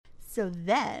So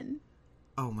then,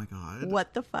 oh my god,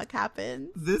 what the fuck happened?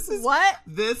 This is great.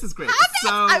 Happened? So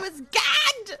I was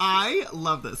gagged. I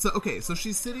love this. So so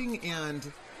she's sitting and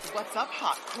what's up,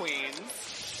 hot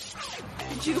queens?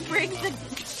 Did you bring the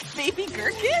baby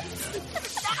gherkins?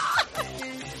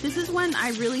 This is when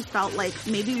I really felt like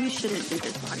maybe we shouldn't do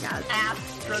this podcast.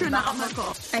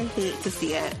 Astronomical. I hate to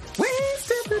see it.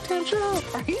 wasted potential.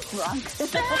 Are you drunk?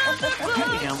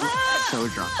 I am so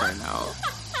drunk right now.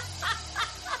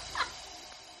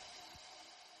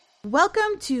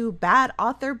 Welcome to Bad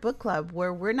Author Book Club,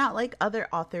 where we're not like other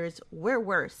authors, we're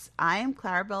worse. I am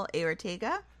Clarabelle A.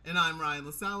 Ortega. And I'm Ryan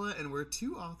LaSala, and we're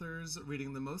two authors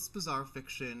reading the most bizarre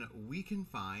fiction we can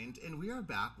find. And we are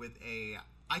back with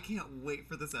I can't wait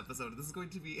for this episode. This is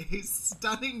going to be a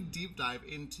stunning deep dive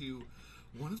into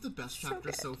one of the best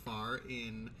chapters so far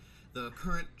in the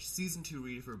current season 2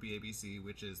 read for BABC,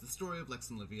 which is The Story of Lex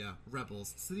and Livia,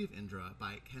 Rebels, City of Indra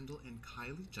by Kendall and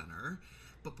Kylie Jenner.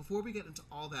 But before we get into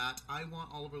all that, I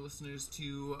want all of our listeners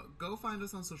to go find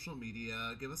us on social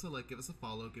media, give us a like, give us a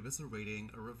follow, give us a rating,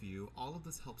 a review. All of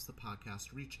this helps the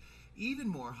podcast reach even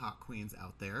more hot queens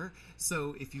out there.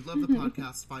 So if you love the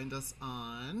podcast, find us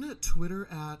on Twitter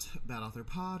at Bad Author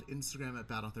Pod, Instagram at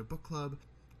Bad Author Book Club,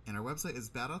 and our website is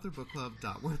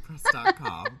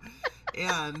badauthorbookclub.wordpress.com.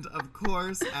 And of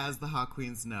course, as the hot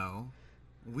queens know,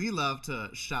 we love to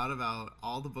shout about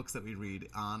all the books that we read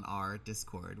on our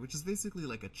Discord, which is basically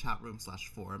like a chat room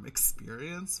 / forum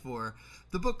experience for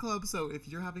the book club. So if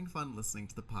you're having fun listening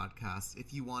to the podcast,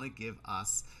 if you want to give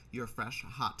us your fresh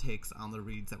hot takes on the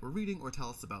reads that we're reading or tell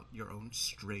us about your own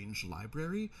strange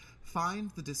library,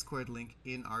 find the Discord link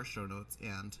in our show notes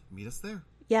and meet us there.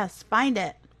 Yes, find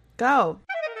it. Go.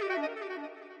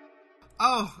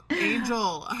 Oh,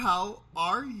 Angel, how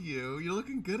are you? You're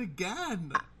looking good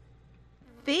again.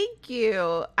 Thank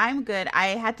you. I'm good. I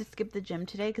had to skip the gym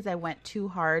today because I went too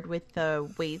hard with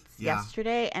the weights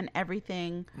yesterday and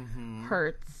everything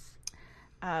hurts.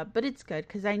 But it's good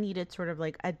because I needed sort of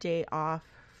like a day off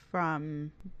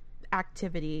from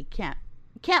activity. Can't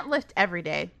lift every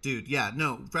day. Dude, yeah,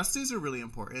 no, rest days are really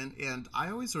important, and I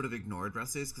always sort of ignored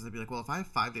rest days because I'd be like, well, if I have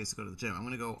 5 days to go to the gym, I'm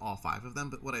going to go all 5 of them.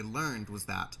 But what I learned was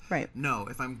that, no,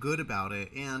 if I'm good about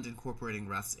it and incorporating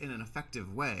rest in an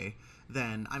effective way,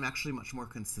 then I'm actually much more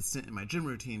consistent in my gym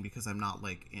routine because I'm not,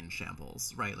 like, in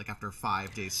shambles, right? Like, after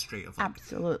 5 days straight of, like,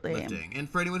 absolutely lifting. And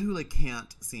for anyone who, like,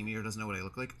 can't see me or doesn't know what I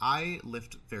look like, I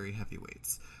lift very heavy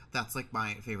weights. That's, like,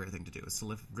 my favorite thing to do, is to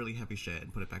lift really heavy shit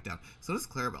and put it back down. So does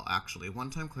Clarabelle, actually. One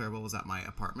time, Clarabelle was at my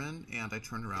apartment, and I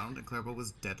turned around, and Clarabelle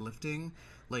was deadlifting,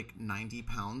 like, 90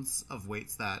 pounds of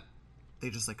weights that they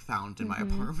just, like, found in my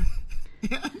apartment.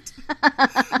 And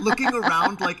looking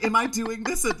around, like, am I doing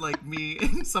this? And, like, me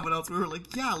and someone else, we were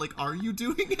like, yeah, like, are you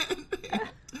doing it?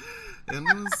 And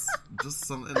it was just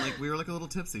something, like, we were, like, a little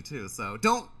tipsy, too. So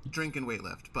don't drink and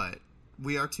weightlift, but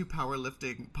we are two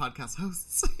powerlifting podcast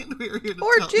hosts, and we are here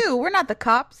to We're not the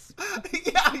cops.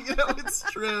 Yeah, you know, it's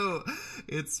true.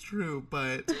 It's true,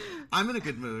 but I'm in a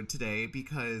good mood today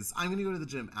because I'm going to go to the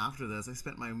gym after this. I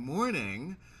spent my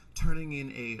morning turning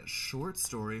in a short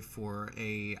story for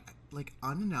a, like,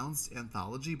 unannounced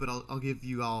anthology, but I'll give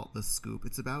you all the scoop.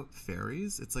 It's about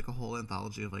fairies. It's, like, a whole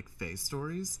anthology of, like, fae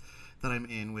stories that I'm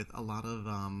in with a lot of,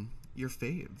 your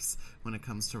faves when it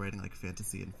comes to writing, like,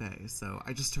 fantasy and fae. So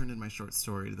I just turned in my short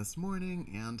story this morning,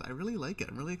 and I really like it.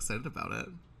 I'm really excited about it.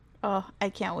 Oh, I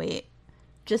can't wait.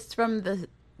 Just from the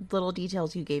little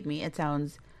details you gave me, it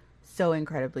sounds so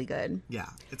incredibly good. Yeah,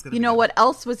 it's gonna be You know good. what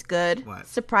else was good? What?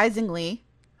 Surprisingly,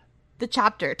 the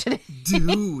chapter today.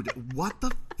 Dude, what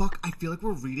the fuck? I feel like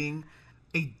we're reading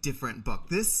a different book.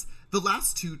 The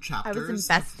last 2 chapters. I was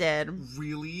invested.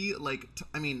 Really, like,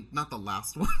 I mean, not the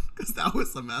last one, because that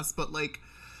was a mess, but, like,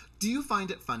 do you find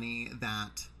it funny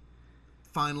that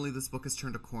finally this book has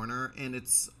turned a corner, and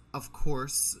it's, of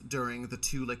course, during the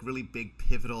 2, like, really big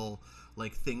pivotal,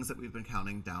 like, things that we've been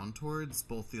counting down towards,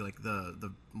 both the, like,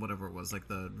 the whatever it was, like,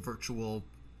 the virtual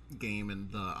game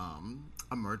and the,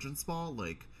 emergence ball,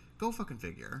 like, go fucking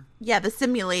figure. Yeah, the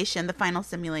final simulation. That's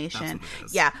what it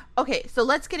is. Yeah. Okay, so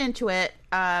let's get into it.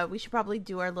 We should probably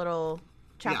do our little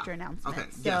chapter announcement. Okay,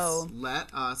 so,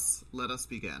 yes. Let us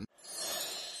begin.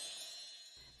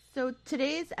 So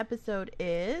today's episode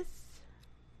is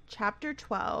Chapter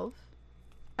 12,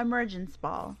 Emergence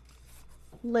Ball,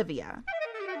 Livia.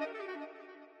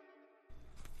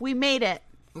 We made it.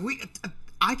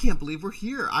 I can't believe we're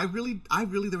here. I really,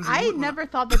 there was I never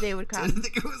thought the day would come. I didn't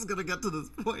think it was going to get to this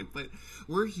point, but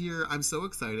we're here. I'm so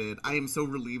excited. I am so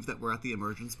relieved that we're at the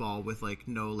Emergence Ball with, like,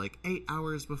 no, like, 8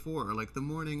 hours before, or, like, the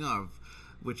morning of.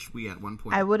 which we at one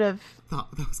point I would have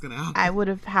thought that was going to happen. I would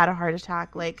have had a heart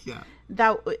attack. Like,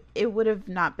 it would have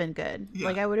not been good. Yeah.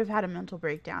 Like, I would have had a mental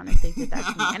breakdown if they did that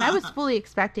to me. And I was fully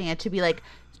expecting it to be like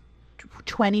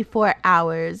 24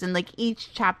 hours and like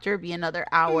each chapter be another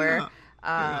hour.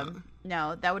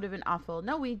 No, that would have been awful.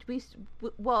 No, we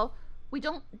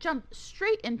don't jump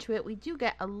straight into it. We do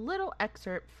get a little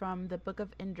excerpt from the Book of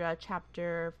Indra,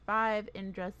 chapter 5,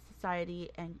 Indra Society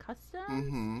and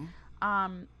Customs.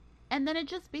 And then it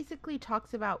just basically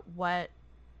talks about what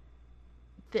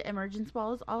the Emergence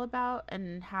Ball is all about,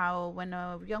 and how when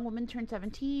a young woman turns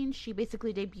 17, she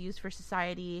basically debuts for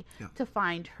society to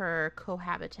find her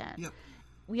cohabitant.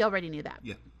 We already knew that.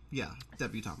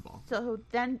 Debutante ball.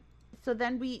 So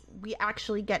then we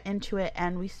actually get into it,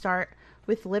 and we start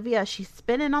with Livia. She's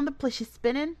spinning on the she's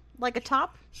spinning like a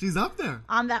top. She's up there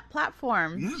on that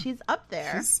platform. She's up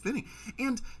there. She's spinning.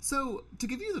 And so to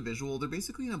give you the visual, they're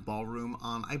basically in a ballroom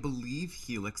on, I believe,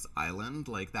 Helix Island.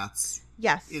 Like, that's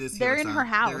it is. They're in her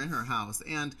house. They're in her house.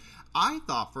 And I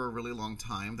thought for a really long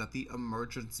time that the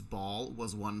Emergence Ball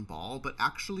was one ball, but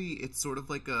actually it's sort of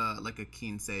like a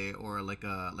quince or like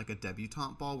a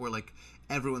debutante ball, where like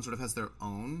everyone sort of has their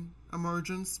own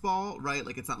Emergence Ball, right?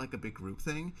 Like, it's not like a big group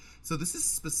thing. So this is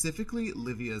specifically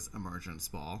Livia's Emergence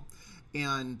Ball,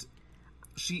 and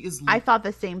she is... I thought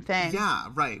the same thing. Yeah,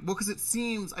 right. Well, because it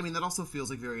seems... I mean, that also feels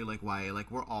like very, like, why,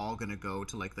 like, we're all gonna go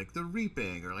to, like the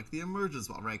Reaping or, like, the Emergence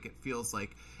Ball, right? It feels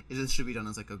like it just should be done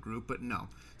as, like, a group, but no.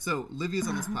 So, Livia's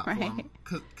on this platform.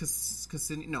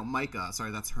 Right. Micah,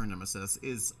 sorry, that's her nemesis,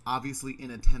 is obviously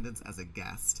in attendance as a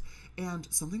guest. And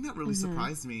something that really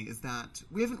surprised me is that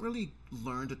we haven't really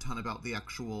learned a ton about the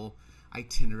actual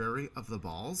itinerary of the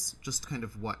balls, just kind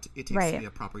of what it takes to be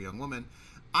a proper young woman.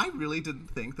 I really didn't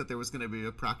think that there was going to be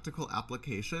a practical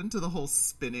application to the whole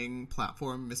spinning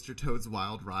platform Mr. Toad's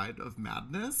Wild Ride of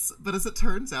Madness. But as it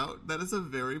turns out, that is a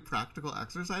very practical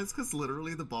exercise, because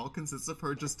literally the ball consists of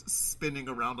her just spinning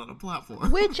around on a platform.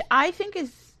 Which I think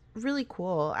is really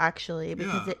cool, actually,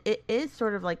 because it is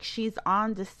sort of like she's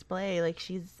on display. Like,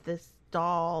 she's this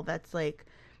doll that's like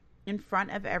in front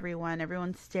of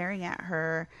everyone's staring at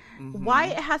her. Why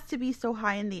it has to be so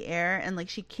high in the air and like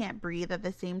she can't breathe at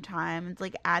the same time, it's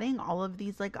like adding all of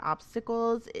these like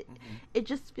obstacles. It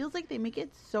just feels like they make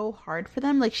it so hard for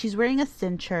them. Like, she's wearing a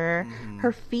cincher,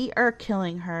 her feet are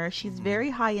killing her, she's very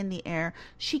high in the air,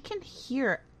 she can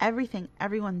hear everything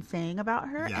everyone's saying about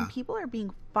her, and people are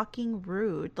being fucking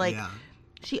rude. Like,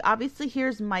 she obviously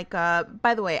hears Micah.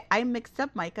 By the way, I mixed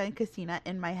up Micah and Cassina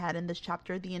in my head in this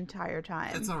chapter the entire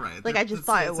time. It's all right. Like, I just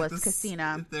thought it was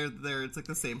Cassina. It's like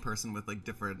the same person with like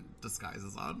different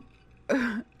disguises on.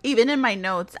 Even in my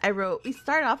notes, I wrote, we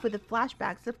start off with the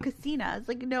flashbacks of Cassina. It's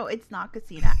like, no, it's not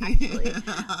Cassina, actually.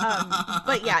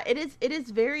 But yeah, it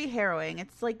is very harrowing.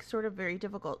 It's like sort of very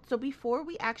difficult. So before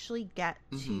we actually get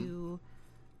to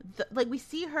like, we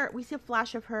see a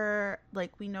flash of her,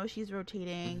 like, we know she's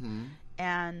rotating,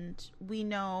 and we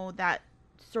know that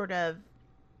sort of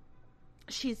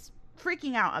she's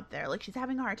freaking out up there, like she's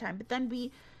having a hard time. But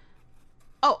then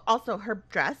also her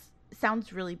dress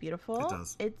sounds really beautiful. It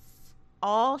does. It's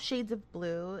all shades of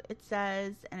blue, it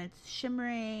says, and it's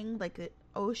shimmering like the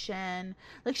ocean.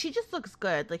 Like, she just looks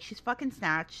good. Like, she's fucking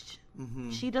snatched.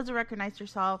 She doesn't recognize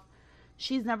herself.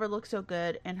 She's never looked so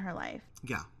good in her life.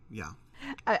 Yeah.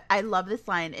 I love this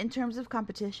line. In terms of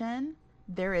competition,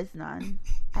 there is none.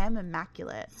 I am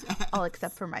immaculate, all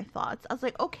except for my thoughts. I was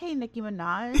like, okay, Nicki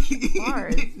Minaj,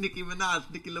 bars. Nicki Minaj,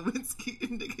 Nicki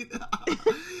Lewinsky, Nicki.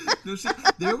 No,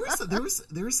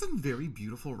 there was some very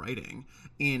beautiful writing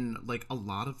in like a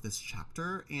lot of this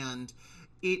chapter, and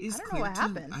it is clear. I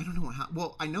don't know what happened.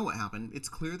 Well, I know what happened. It's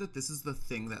clear that this is the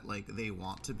thing that like they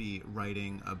want to be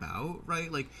writing about, right?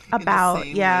 Like, in the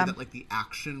same way that like the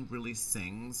action really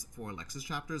sings for Alexa's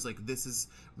chapters. Like, this is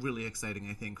really exciting,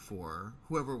 I think, for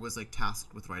whoever was like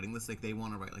tasked with writing this. Like, they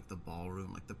want to write like the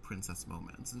ballroom, like the princess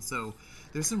moments, and so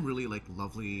there's some really like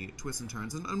lovely twists and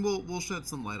turns, and we'll shed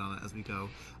some light on it as we go.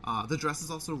 The dress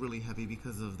is also really heavy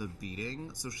because of the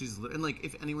beading. So and like,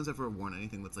 if anyone's ever worn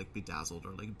anything that's like bedazzled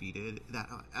or like beaded, that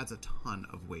adds a ton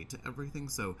of weight to everything.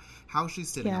 So how she's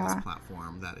sitting on this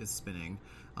platform that is spinning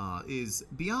is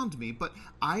beyond me. But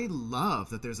I love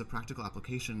that there's a practical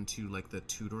application to like the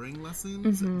tutoring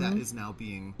lessons that is now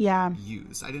being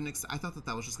used. I thought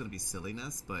that was just going to be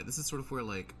silliness, but this is sort of where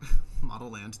like Model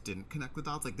Land didn't connect the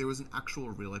dots. Like, there was an actual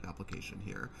real life application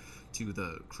here to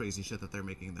the crazy shit that they're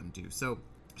making them do. So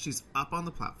she's up on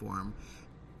the platform.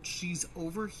 She's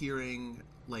overhearing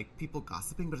like people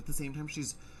gossiping, but at the same time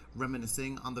she's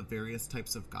reminiscing on the various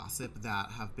types of gossip that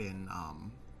have been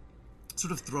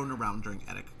sort of thrown around during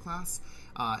etiquette class,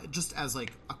 just as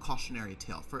like a cautionary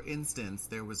tale. For instance,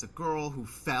 there was a girl who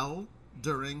fell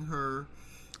during her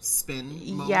spin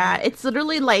moment. Yeah, it's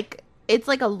literally like it's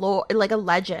like a like a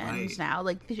legend Right. now.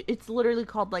 Like it's literally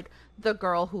called like the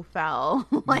girl who fell.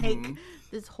 Like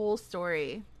this whole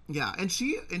story. Yeah, and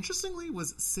she interestingly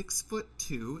was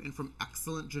 6'2" and from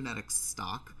excellent genetic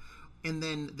stock. And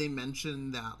then they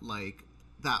mentioned that like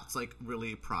that's like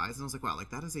really prized, and I was like, wow, like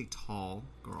that is a tall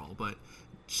girl. But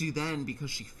she then, because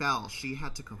she fell, she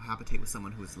had to cohabitate with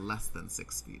someone who was less than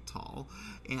 6 feet tall.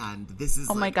 And this is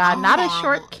oh my god, not a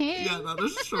short king. Yeah, not a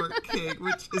short king,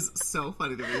 which is so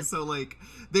funny to me. So like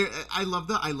there, I love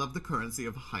the currency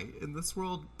of height in this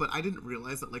world, but I didn't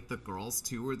realize that like the girls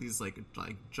too were these like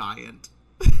giant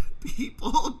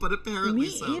people, but apparently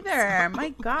me either. My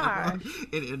gosh.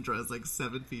 And Indra is like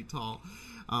 7 feet tall.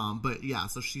 But yeah,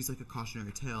 so she's like a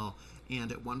cautionary tale.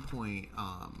 And at one point,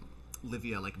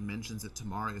 Livia like mentions it to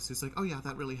Marius, who's like, oh yeah,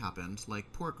 that really happened.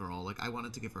 Like, poor girl. Like, I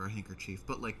wanted to give her a handkerchief,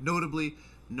 but like, notably,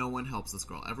 no one helps this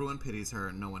girl. Everyone pities her,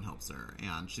 and no one helps her.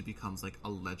 And she becomes like a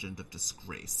legend of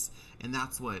disgrace. And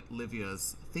that's what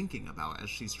Livia's thinking about as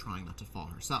she's trying not to fall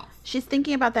herself. She's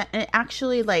thinking about that. And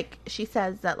actually, like, she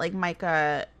says that like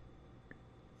Micah,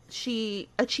 she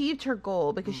achieved her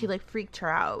goal because she like freaked her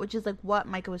out, which is like what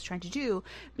Micah was trying to do,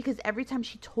 because every time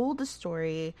she told the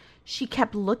story, she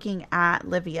kept looking at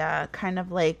Livia kind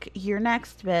of like, you're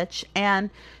next, bitch. And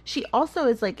she also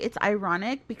is like, it's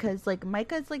ironic because like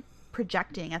Micah's like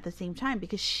projecting at the same time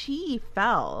because she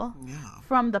fell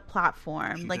from the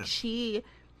platform. She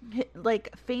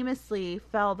like famously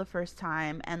fell the first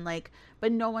time, and like,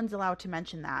 but no one's allowed to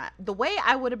mention that. The way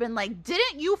I would have been like,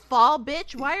 didn't you fall,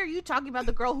 bitch? Why are you talking about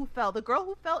the girl who fell? The girl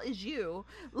who fell is you.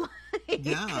 Like,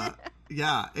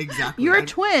 yeah, exactly. You're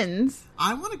twins.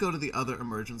 I want to go to the other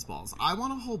Emergence balls. I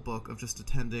want a whole book of just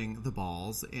attending the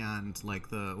balls and like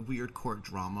the weird court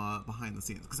drama behind the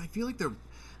scenes, because I feel like they're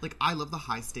like, I love the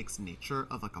high stakes nature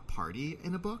of like a party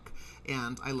in a book,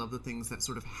 and I love the things that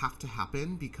sort of have to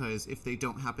happen because if they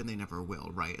don't happen, they never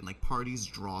will, right? And like parties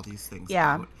draw these things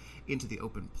out into the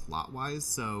open plot wise.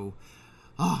 So,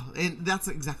 and that's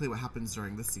exactly what happens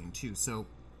during this scene too. So,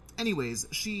 anyways,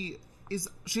 she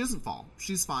doesn't fall.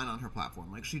 She's fine on her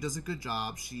platform. Like, she does a good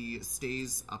job. She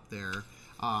stays up there.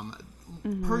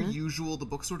 Per usual, the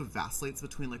book sort of vacillates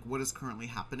between like what is currently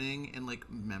happening and like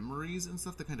memories and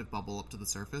stuff that kind of bubble up to the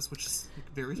surface, which is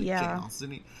like, very like, Jane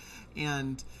Austen-y.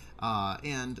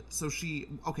 And so she,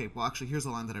 okay, well actually here's a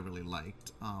line that I really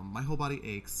liked. My whole body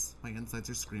aches, my insides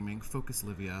are screaming, focus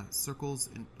Livia, circle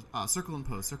and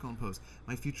pose.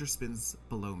 My future spins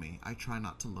below me. I try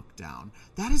not to look down.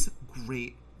 That is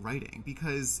great writing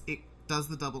because it does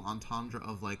the double entendre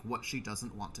of like what she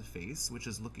doesn't want to face, which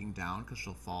is looking down because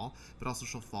she'll fall, but also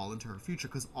she'll fall into her future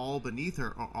because all beneath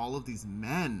her are all of these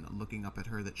men looking up at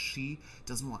her that she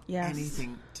doesn't want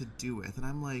anything to do with. And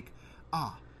I'm like,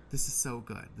 this is so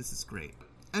good. This is great.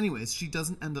 Anyways, she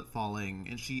doesn't end up falling,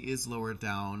 and she is lowered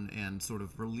down and sort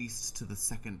of released to the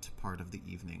second part of the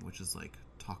evening, which is like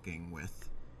talking with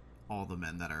all the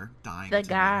men that are dying. The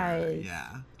guys.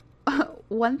 Yeah.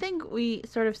 One thing we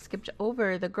sort of skipped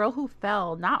over, the girl who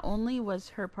fell, not only was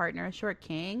her partner a short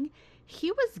king,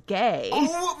 he was gay.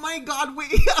 Oh my god,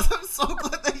 wait, yes, I'm so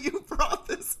glad that you brought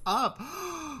this up.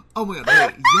 Oh my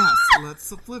god, wait, yes,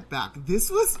 let's flip back. This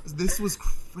was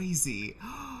crazy.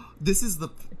 This is the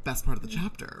best part of the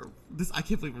chapter. I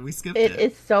can't believe we skipped it. It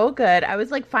is so good. I was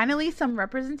like, finally some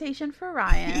representation for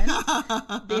Ryan.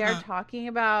 They are talking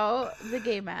about the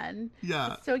gay men.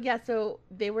 Yeah. So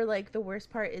they were like, the worst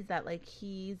part is that like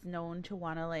he's known to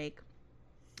want to like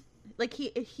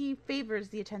he favors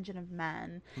the attention of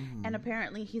men, and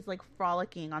apparently he's like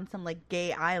frolicking on some like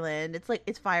gay island. It's like,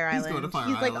 it's Fire Island. He's going to Fire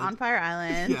He's Island. like on Fire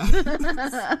Island.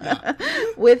 Yeah.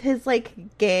 With his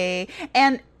like gay.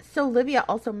 And so Livia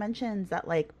also mentions that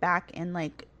like back in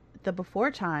like the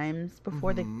before times,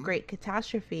 before the great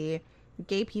catastrophe,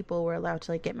 gay people were allowed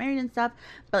to like get married and stuff,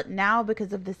 but now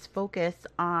because of this focus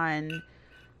on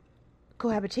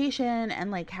cohabitation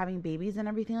and like having babies and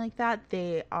everything like that,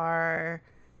 they are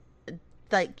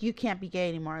like, you can't be gay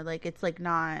anymore. Like, it's like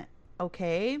not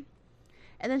okay.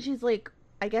 And then she's like,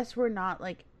 I guess we're not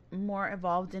like more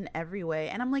evolved in every way.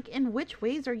 And I'm like, in which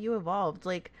ways are you evolved?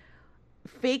 Like,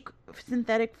 fake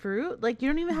synthetic fruit? Like, you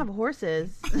don't even have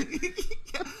horses.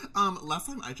 Last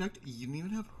time I checked, you didn't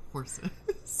even have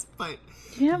horses. But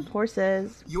you have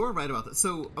horses. You're right about that.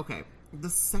 So, okay, the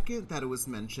second that it was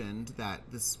mentioned that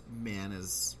this man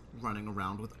is running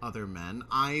around with other men,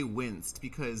 I winced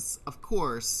because, of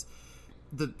course,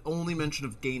 the only mention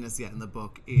of gayness yet in the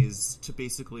book is to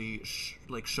basically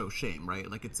show shame, right?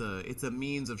 Like it's a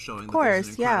means of showing that there's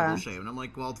an incredible shame. And I'm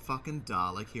like, well, fucking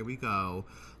duh. Like, here we go.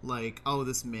 Like, oh,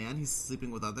 this man, he's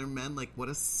sleeping with other men. Like, what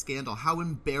a scandal. How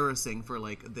embarrassing for,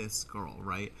 like, this girl,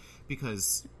 right?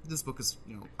 Because this book is,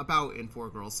 you know, about and for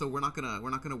girls. So we're not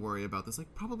gonna worry about this.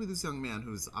 Like, probably this young man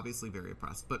who's obviously very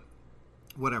oppressed, but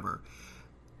whatever.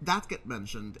 That get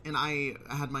mentioned, and I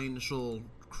had my initial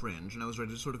cringe, and I was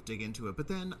ready to sort of dig into it. But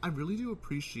then I really do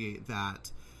appreciate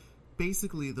that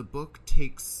basically the book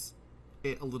takes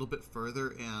it a little bit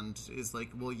further and is like,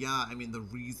 well, yeah, I mean, the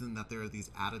reason that there are these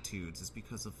attitudes is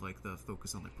because of, like, the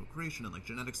focus on, like, procreation and, like,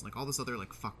 genetics and, like, all this other,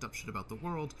 like, fucked up shit about the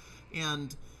world.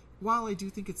 And while I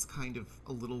do think it's kind of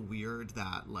a little weird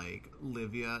that, like,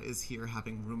 Livia is here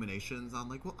having ruminations on,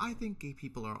 like, well, I think gay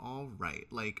people are all right.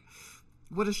 Like,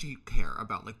 what does she care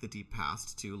about, like, the deep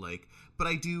past too? Like, but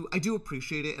I do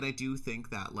appreciate it, and I do think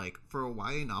that, like, for a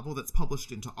YA novel that's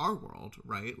published into our world,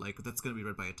 right, like, that's going to be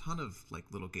read by a ton of, like,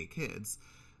 little gay kids,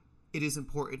 it is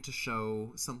important to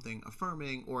show something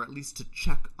affirming, or at least to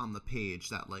check on the page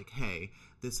that, like, hey,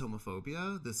 this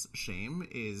homophobia, this shame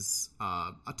is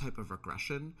a type of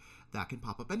regression that can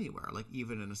pop up anywhere, like,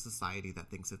 even in a society that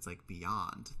thinks it's, like,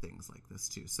 beyond things like this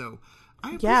too. So I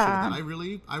appreciate that.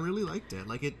 I really liked it.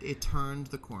 Like, it turned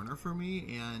the corner for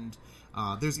me, and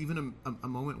there's even a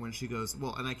moment when she goes,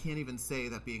 well, and I can't even say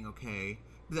that being gay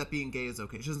is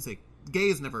okay. She doesn't say, gay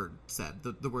is never said.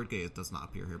 The word gay does not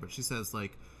appear here, but she says,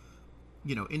 like,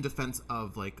 you know, in defense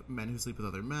of, like, men who sleep with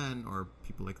other men or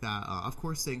people like that, of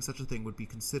course saying such a thing would be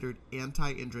considered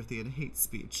anti-Indrithian hate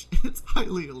speech. It's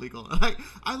highly illegal. And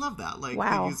I love that. Like,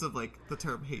 the use of, like, the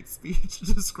term hate speech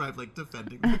to describe, like,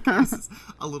 defending the case is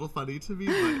a little funny to me.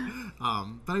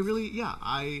 But I really, yeah,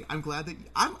 I'm glad that,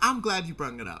 I'm glad you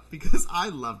brought it up, because I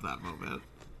love that moment.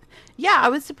 Yeah, I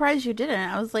was surprised you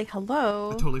didn't. I was like, hello.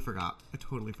 I totally forgot.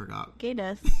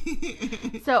 Gayness.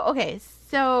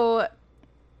 So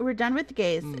we're done with the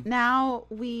gays. Now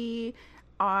we're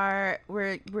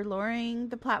lowering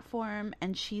the platform,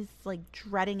 and she's, like,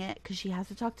 dreading it because she has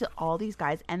to talk to all these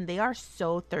guys, and they are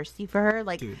so thirsty for her.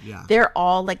 Like, dude, yeah. They're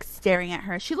all, like, staring at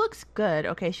her. She looks good.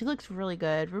 Okay, she looks really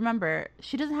good. Remember,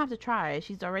 she doesn't have to try.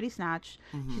 She's already snatched.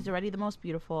 She's already the most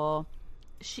beautiful.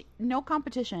 No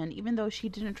competition, even though she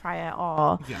didn't try at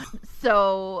all. Yeah.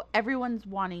 So everyone's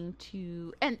wanting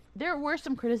to, and there were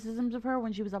some criticisms of her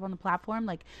when she was up on the platform.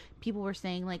 Like, people were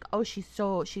saying, like, oh, she's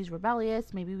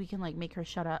rebellious. Maybe we can, like, make her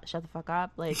shut the fuck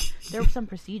up. Like, there were some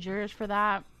procedures for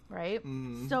that, right?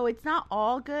 So it's not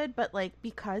all good, but, like,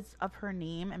 because of her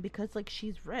name, and because, like,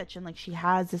 she's rich, and, like, she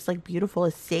has this, like, beautiful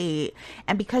estate,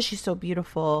 and because she's so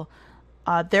beautiful,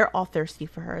 they're all thirsty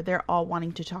for her. They're all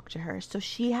wanting to talk to her. So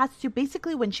she has to,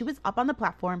 basically, when she was up on the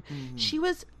platform, she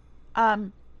was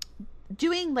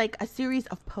doing, like, a series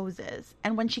of poses.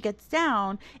 And when she gets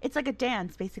down, it's like a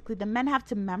dance, basically. The men have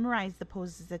to memorize the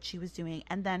poses that she was doing.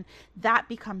 And then that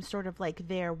becomes sort of like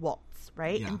their waltz,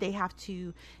 right? Yeah. And they have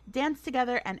to dance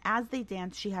together. And as they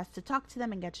dance, she has to talk to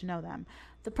them and get to know them.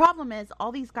 The problem is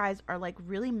all these guys are, like,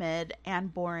 really mid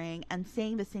and boring and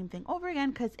saying the same thing over again,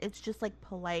 because it's just, like,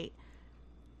 polite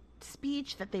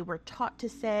speech that they were taught to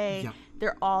say. Yep.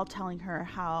 They're all telling her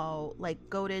how, like,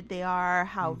 goated they are,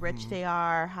 how rich they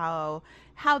are, how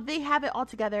they have it all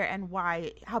together, and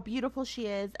how beautiful she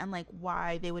is, and, like,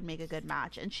 why they would make a good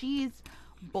match. And she's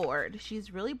bored.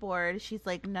 She's really bored. She's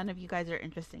like, none of you guys are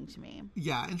interesting to me.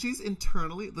 Yeah, and she's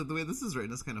internally, the way this is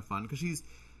written is kind of fun, because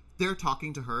they're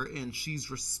talking to her, and she's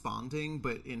responding,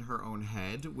 but in her own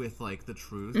head with, like, the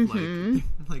truth.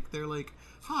 Like they're like,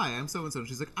 hi, I'm so-and-so. And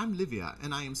she's like, I'm Livia,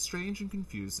 and I am strange and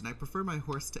confused, and I prefer my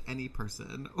horse to any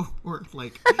person. Or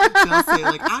like, they'll say,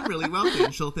 like, I'm really wealthy,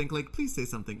 and she'll think, like, please say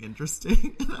something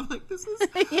interesting. And I'm like, this is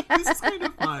kind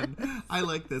of fun. I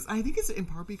like this. I think it's in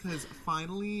part because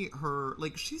finally her,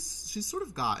 like, she's sort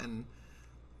of gotten,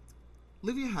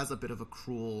 Livia has a bit of a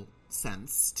cruel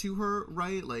sense to her,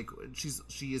 right? Like,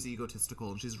 she is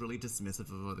egotistical, and she's really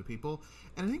dismissive of other people.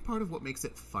 And I think part of what makes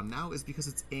it fun now is because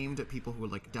it's aimed at people who,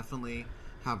 like, definitely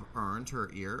have earned her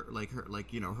ear, like, her,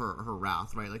 like, you know, her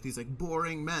wrath, right? Like, these, like,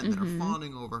 boring men that are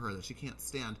fawning over her that she can't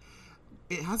stand.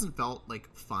 It hasn't felt, like,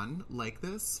 fun like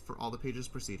this for all the pages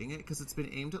preceding it, because it's been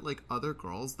aimed at, like, other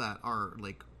girls that are,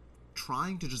 like,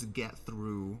 trying to just get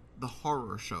through the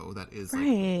horror show that is,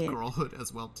 like, girlhood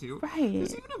as well too. Right.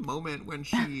 There's even a moment when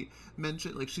she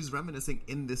mentioned, like, she's reminiscing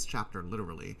in this chapter,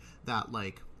 literally, that,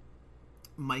 like,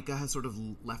 Micah has sort of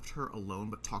left her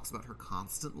alone but talks about her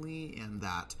constantly, and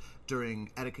that during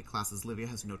etiquette classes, Livia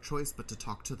has no choice but to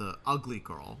talk to the ugly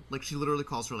girl. Like, she literally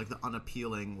calls her, like, the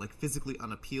unappealing, like, physically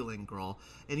unappealing girl.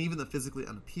 And even the physically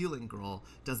unappealing girl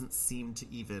doesn't seem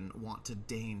to even want to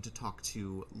deign to talk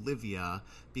to Livia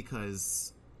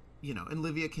because, you know, and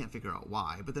Livia can't figure out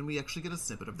why. But then we actually get a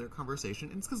snippet of their conversation,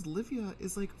 and it's because Livia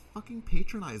is, like, fucking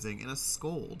patronizing and a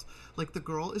scold. Like, the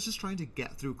girl is just trying to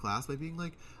get through class by being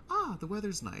like, the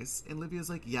weather's nice. And Livia's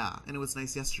like, yeah, and it was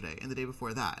nice yesterday, and the day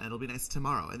before that, and it'll be nice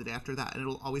tomorrow, and the day after that, and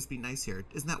it'll always be nice here.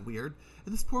 Isn't that weird?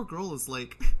 And this poor girl is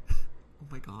like, oh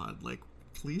my god, like,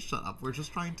 please shut up. We're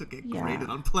just trying to get great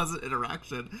and unpleasant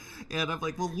interaction. And I'm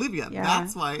like, well, Livia,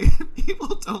 that's why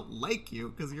people don't like you,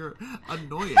 because you're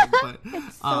annoying. But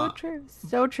it's so true.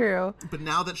 So true. But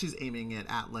now that she's aiming it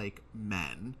at, like,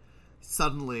 men,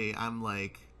 suddenly I'm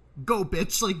like, go,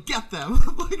 bitch, like, get them.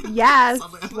 Like, yes,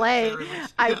 slay.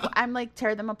 I'm like,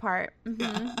 tear them apart. Mm-hmm.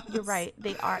 Yes. You're right.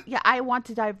 They are. Yeah, I want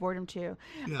to dive boredom too.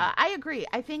 Yeah. I agree.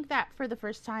 I think that for the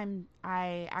first time,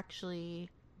 I actually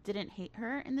didn't hate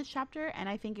her in this chapter, and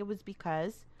I think it was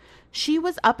because she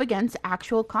was up against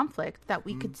actual conflict that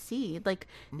we could see. Like,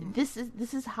 this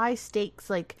is high stakes.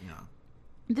 Like,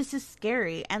 this is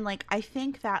scary. And, like, I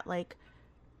think that, like,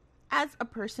 as a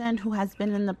person who has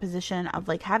been in the position of,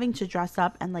 like, having to dress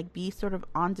up and, like, be sort of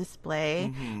on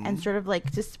display and sort of,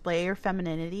 like, display your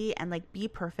femininity and, like, be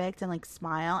perfect and, like,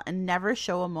 smile and never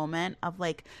show a moment of,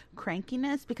 like,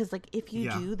 crankiness, because, like, if you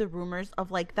do, the rumors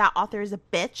of, like, that author is a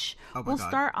bitch will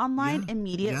start online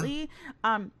immediately.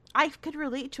 I could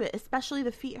relate to it, especially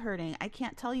the feet hurting. I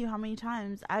can't tell you how many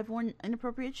times I've worn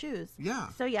inappropriate shoes.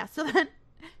 So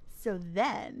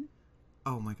then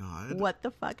oh my god, what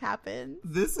the fuck happened?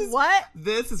 This is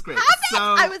great. Happened? So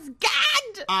I was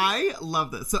gagged. I love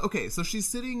this. So okay, so she's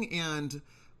sitting, and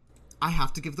I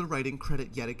have to give the writing credit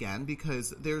yet again,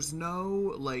 because there's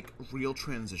no, like, real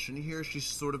transition here. She's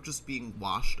sort of just being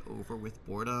washed over with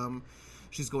boredom.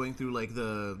 She's going through, like,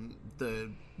 the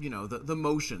you know, the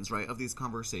motions, right, of these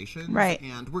conversations. Right.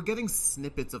 And we're getting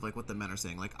snippets of, like, what the men are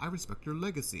saying. Like, I respect your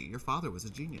legacy. Your father was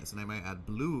a genius. And I might add,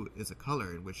 blue is a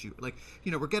color in which you, like,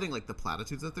 you know, we're getting, like, the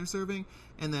platitudes that they're serving.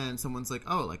 And then someone's like,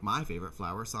 oh, like, my favorite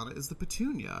flower sonnet is the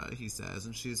petunia, he says.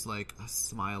 And she's, like,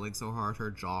 smiling so hard her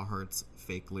jaw hurts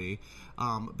fakely.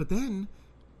 But then,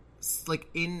 like,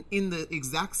 in the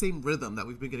exact same rhythm that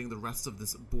we've been getting the rest of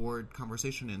this bored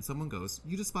conversation in, someone goes,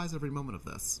 you despise every moment of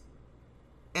this.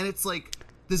 And it's, like,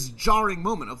 this jarring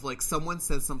moment of, like, someone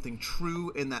says something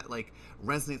true and that, like,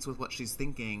 resonates with what she's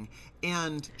thinking,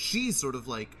 and she's sort of,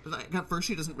 like, at first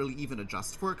she doesn't really even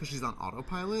adjust for it because she's on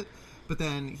autopilot, but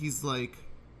then he's like,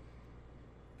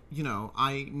 you know,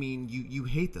 I mean, you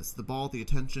hate this, the ball, the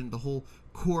attention, the whole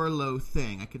Corlo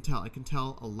thing. I can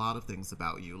tell a lot of things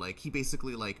about you. Like, he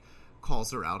basically, like,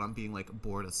 calls her out on being, like,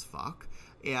 bored as fuck,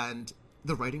 and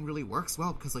the writing really works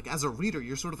well, because, like, as a reader,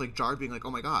 you're sort of, like, jarred, being like,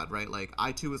 oh my god, right? Like,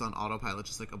 I too was on autopilot,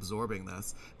 just, like, absorbing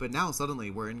this, but now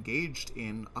suddenly we're engaged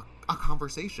in a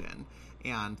conversation,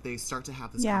 and they start to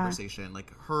have this conversation,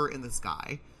 like, her and this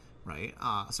guy, right,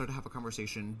 start to have a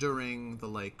conversation during the,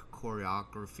 like,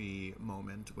 choreography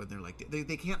moment when they're, like,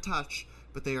 they can't touch,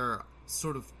 but they are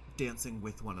sort of dancing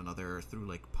with one another through,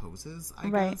 like, poses, I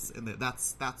guess, and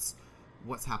that's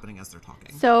what's happening as they're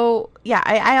talking. So yeah,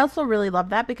 I also really love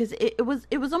that, because it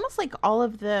was almost like all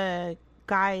of the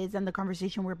guys and the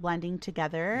conversation were blending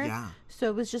together. Yeah. So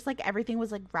it was just like everything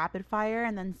was like rapid fire,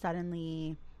 and then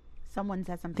suddenly someone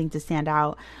said something to stand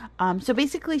out. So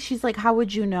basically she's like, how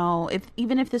would you know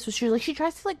even if this was true? Like, she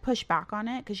tries to, like, push back on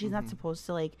it, because she's not supposed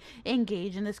to, like,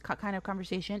 engage in this kind of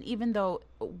conversation, even though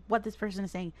what this person is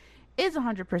saying is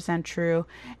 100% true.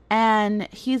 And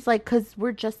he's like, because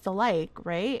we're just alike,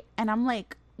 right? And I'm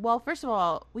like, well, first of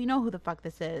all, we know who the fuck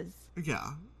this is.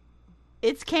 Yeah.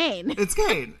 It's Kane. It's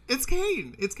Kane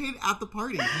at the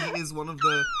party. He is one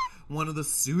of the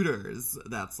suitors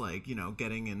that's, like, you know,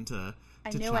 getting into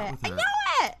to chat with her.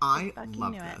 I knew it. I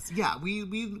love this. Yeah, we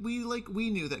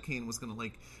knew that Kane was gonna,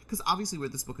 like, because obviously where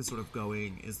this book is sort of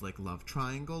going is, like, love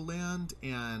triangle land,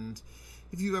 and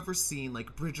if you've ever seen,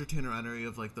 like, Bridgerton or any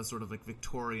of, like, the sort of, like,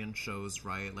 Victorian shows,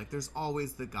 right? Like, there's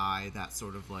always the guy that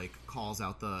sort of, like, calls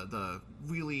out the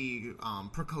really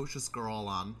precocious girl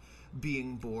on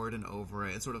being bored and over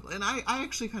it, and sort of, and I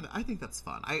actually I think that's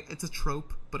fun. It's a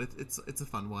trope, but it's a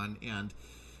fun one, and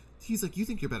he's like, you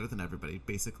think you're better than everybody,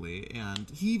 basically, and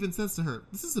he even says to her,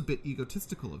 this is a bit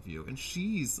egotistical of you, and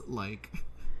she's like,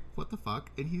 what the fuck?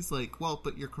 And he's like, well,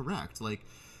 but you're correct, like,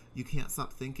 you can't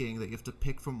stop thinking that you have to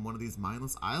pick from one of these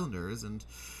mindless islanders, and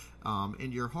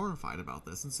you're horrified about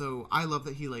this. And so I love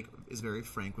that he, like, is very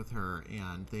frank with her,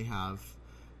 and they have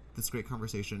this great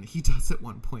conversation. He does at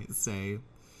one point say,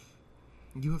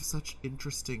 "You have such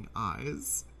interesting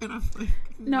eyes," and I'm like,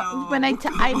 no. When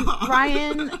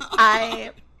Ryan,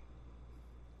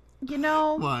 you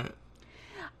know what?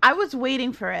 I was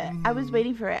waiting for it. I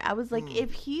was like,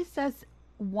 if he says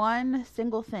one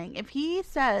single thing, if he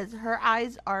says her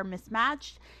eyes are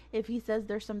mismatched, if he says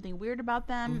there's something weird about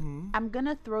them, I'm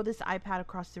gonna throw this iPad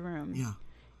across the room. Yeah.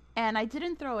 And I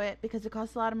didn't throw it because it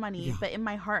costs a lot of money, but in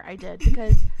my heart I did,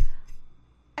 because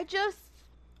I just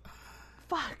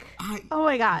oh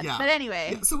my god. Yeah. But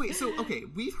anyway. Yeah. So okay,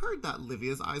 we've heard that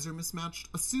Livia's eyes are mismatched,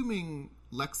 assuming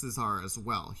Lex's are as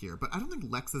well here, but I don't think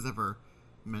Lex has ever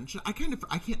mentioned. I can't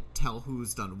tell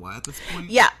who's done what at this point.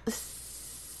 Yeah.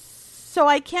 So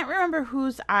I can't remember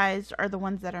whose eyes are the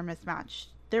ones that are mismatched.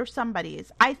 There's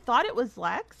somebody's. I thought it was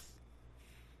Lex.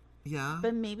 Yeah.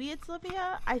 But maybe it's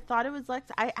Livia. I thought it was Lex.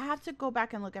 I have to go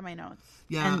back and look at my notes.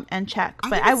 Yeah. And check.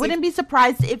 But I wouldn't be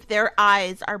surprised if their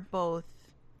eyes are both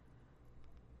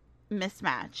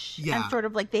mismatched. Yeah. And sort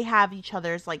of like they have each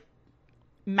other's like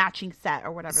matching set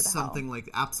or whatever the hell. Something like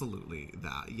absolutely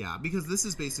that. Yeah. Because this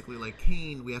is basically like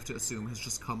Kane, we have to assume, has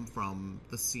just come from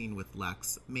the scene with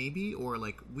Lex, maybe, or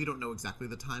like we don't know exactly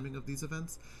the timing of these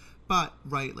events. But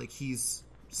right, like he's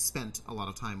spent a lot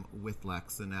of time with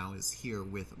Lex and now is here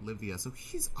with Livia, so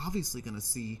he's obviously going to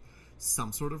see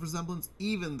some sort of resemblance,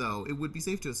 even though it would be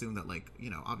safe to assume that, like, you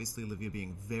know, obviously Livia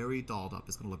being very dolled up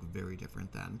is going to look very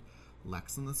different than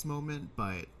Lex in this moment,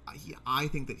 but I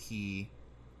think that he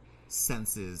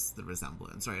senses the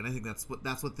resemblance, right? And I think that's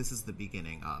what this is the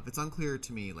beginning of. It's unclear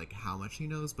to me like how much he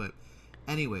knows, but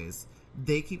anyways,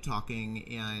 they keep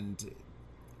talking, and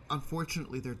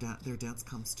unfortunately, their dance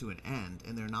comes to an end,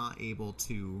 and they're not able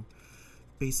to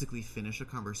basically finish a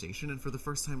conversation. And for the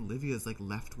first time, Livia's like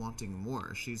left wanting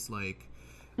more. She's like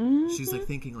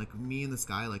thinking like, me and this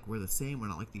guy, like we're the same. We're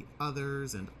not like the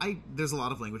others. And there's a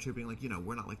lot of language here being like, you know,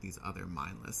 we're not like these other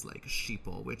mindless like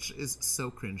sheeple, which is so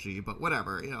cringy. But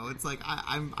whatever, you know, it's like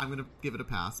I'm gonna give it a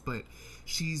pass. But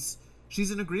she's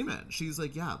in agreement. She's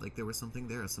like, yeah, like there was something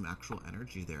there, some actual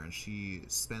energy there, and she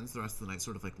spends the rest of the night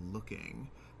sort of like looking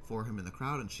for him in the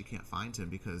crowd, and she can't find him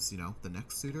because, you know, the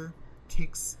next suitor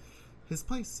takes his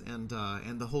place, and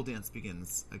the whole dance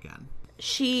begins again.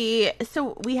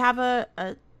 So we have a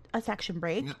section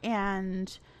break,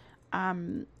 and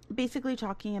basically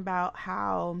talking about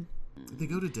how they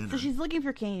go to dinner. So she's looking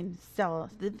for Kane still.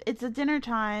 It's a dinner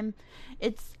time.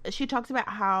 She talks about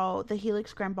how the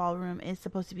Helix Grand Ballroom is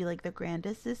supposed to be like the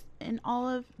grandest in all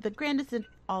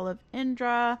of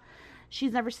Indra.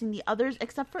 She's never seen the others,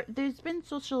 except for there's been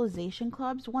socialization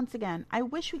clubs. Once again, I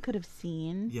wish we could have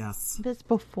seen this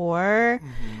before.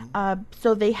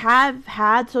 So they have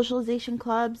had socialization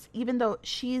clubs, even though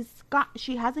she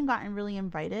hasn't gotten really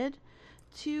invited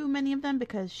to many of them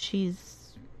because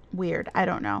she's weird. I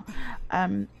don't know.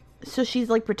 So she's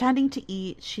like pretending to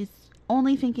eat. She's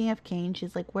only thinking of Kane.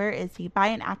 She's like, where is he? By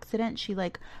an accident, she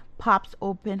like pops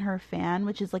open her fan,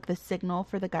 which is like the signal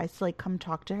for the guys to like come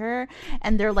talk to her,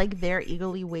 and they're like there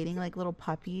eagerly waiting like little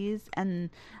puppies,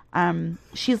 and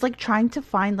she's like trying to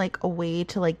find like a way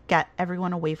to like get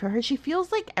everyone away from her. She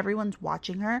feels like everyone's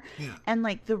watching her, and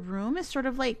like the room is sort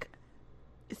of like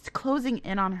it's closing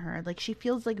in on her. Like she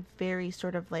feels like very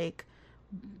sort of like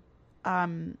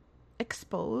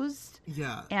exposed,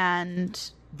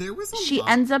 and she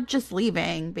ends up just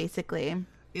leaving basically.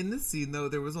 In this scene, though,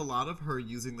 there was a lot of her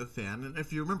using the fan, and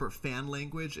if you remember, fan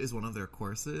language is one of their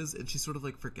courses, and she sort of,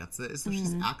 like, forgets it. So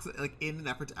she's, like, in an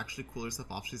effort to actually cool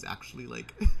herself off, she's actually,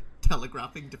 like,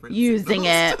 telegraphing different using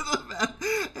it to the men.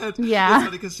 And it's funny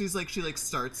because she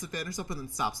starts to fan herself and then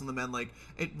stops on the men. Like,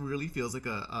 it really feels like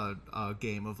a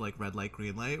game of, like, red light,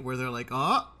 green light, where they're like,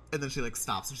 oh, and then she, like,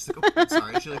 stops, and she's like, oh, I'm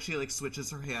sorry. She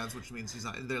switches her hands, which means she's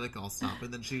not, and they're like, all stop,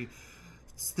 and then she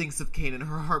thinks of Kane, and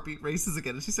her heartbeat races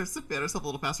again, and she starts to fan herself a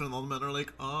little faster, and all the men are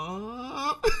like,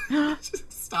 oh. She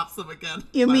stops them again.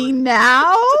 You mean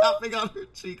now? Tapping on her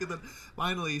cheek, and then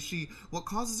finally what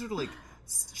causes her to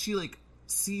she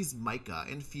sees Micah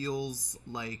and feels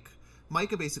like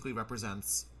Micah basically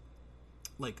represents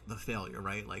like the failure,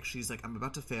 right? Like she's like, I'm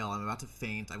about to fail, I'm about to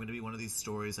faint, I'm going to be one of these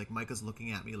stories. Like Micah's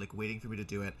looking at me, like waiting for me to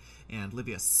do it, and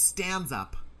Livia stands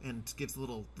up and gives a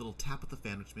little tap at the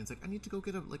fan, which means like I need to go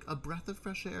get a breath of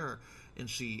fresh air. And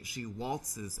she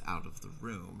waltzes out of the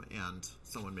room, and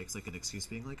someone makes like an excuse,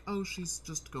 being like, oh, she's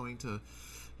just going to,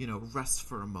 you know, rest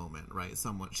for a moment, right?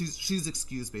 She's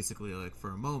excused basically like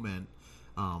for a moment.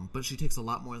 But she takes a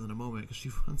lot more than a moment because she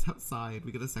runs outside.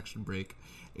 We get a section break,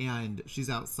 and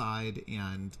she's outside,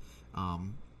 and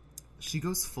she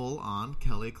goes full on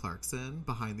Kelly Clarkson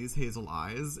behind these hazel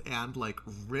eyes and like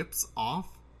rips off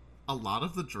a lot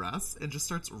of the dress and just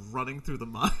starts running through the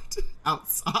mud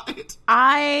outside.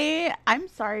 I'm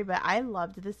sorry, but I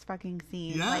loved this fucking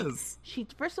scene. Yes. Like, she,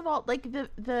 first of all, like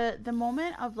the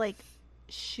moment of like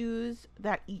shoes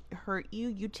that hurt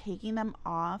you taking them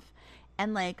off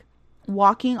and like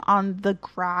walking on the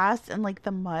grass and like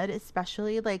the mud,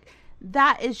 especially, like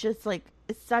that is just like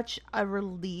such a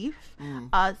relief.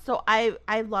 So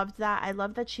I loved that. I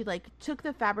love that she like took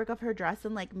the fabric of her dress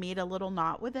and like made a little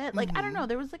knot with it. Like, I don't know,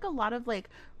 there was like a lot of like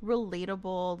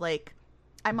relatable, like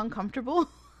I'm uncomfortable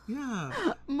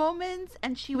moments,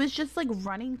 and she was just like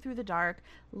running through the dark,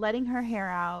 letting her hair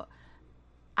out.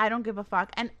 I don't give a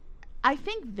fuck. And I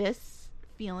think this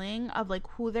feeling of like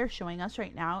who they're showing us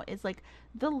right now is like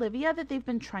the Livia that they've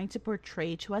been trying to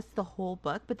portray to us the whole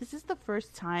book, but this is the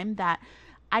first time that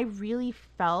I really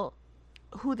felt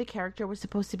who the character was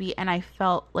supposed to be, and I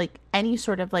felt like any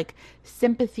sort of like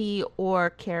sympathy or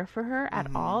care for her at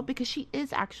all, because she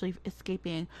is actually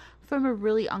escaping from a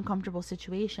really uncomfortable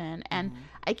situation. And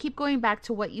I keep going back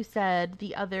to what you said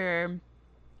the other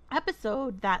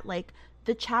episode, that like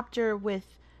the chapter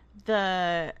with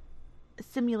the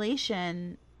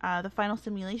simulation, the final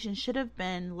simulation, should have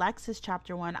been Lex's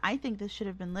chapter 1. I think this should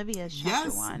have been Livia's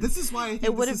chapter 1. This is why I think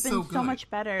it would have been so much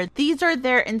better. These are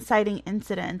their inciting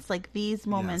incidents. Like, these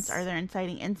moments are their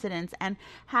inciting incidents. And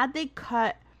had they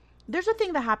cut, there's a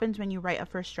thing that happens when you write a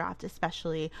first draft,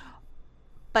 especially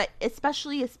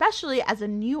as a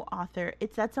new author,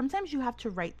 it's that sometimes you have to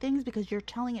write things because you're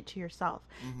telling it to yourself,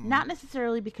 not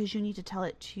necessarily because you need to tell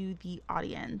it to the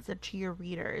audience or to your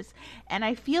readers. And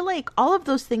I feel like all of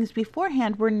those things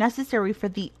beforehand were necessary for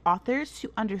the authors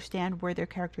to understand where their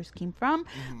characters came from,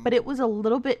 but it was a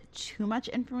little bit too much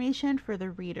information for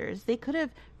the readers. They could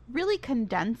have really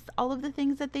condensed all of the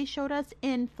things that they showed us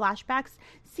in flashbacks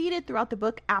seeded throughout the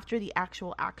book after the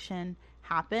actual action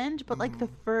happened, but like the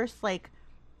first like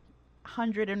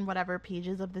 100 and whatever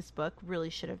pages of this book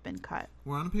really should have been cut.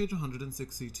 We're on page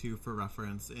 162 for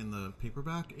reference in the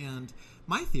paperback, and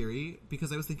my theory,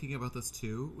 because I was thinking about this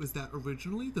too, was that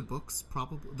originally the book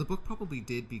probably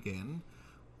did begin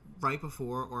right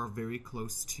before or very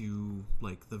close to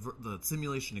like the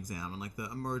simulation exam and like the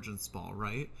emergence ball,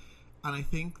 right? And I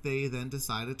think they then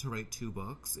decided to write 2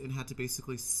 books and had to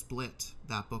basically split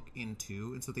that book in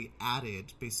 2, and so they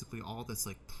added basically all this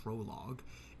like prologue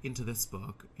into this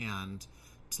book and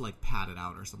to like pad it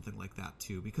out or something like that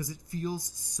too, because it feels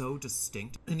so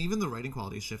distinct, and even the writing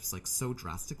quality shifts like so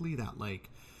drastically that like,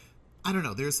 I don't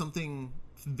know, there's something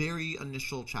very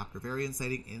initial chapter, very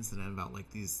inciting incident about like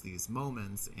these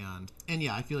moments, and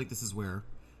yeah, I feel like this is where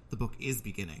the book is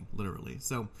beginning, literally.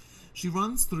 So she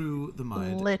runs through the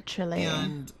mud, literally,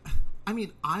 and I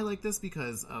mean, I like this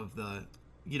because of the,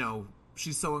 you know,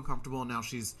 she's so uncomfortable, and now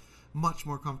she's much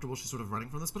more comfortable. She's sort of running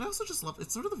from this, but I also just love,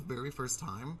 it's sort of the very first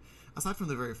time, aside from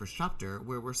the very first chapter,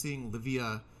 where we're seeing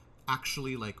Livia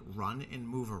actually like run and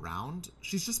move around.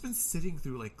 She's just been sitting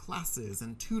through like classes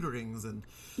and tutorings and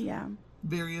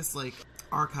various like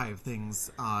archive things,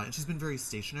 and she's been very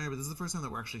stationary, but this is the first time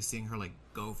that we're actually seeing her like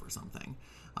go for something,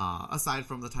 aside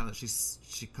from the time that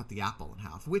she cut the apple in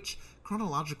half, which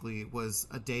chronologically was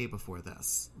a day before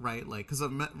this, right? Like, because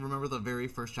remember the very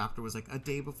first chapter was like a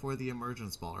day before the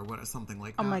emergence ball or what, something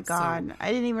like that. Oh my god, so,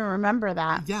 I didn't even remember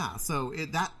that. Yeah, so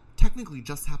that technically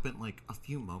just happened like a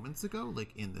few moments ago,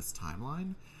 like in this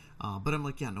timeline, but I'm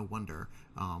like, yeah, no wonder.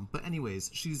 But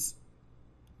anyways, she's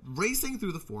racing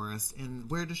through the forest, and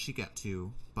where does she get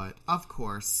to? But of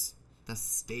course, the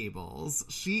stables.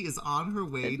 She is on her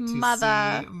way to see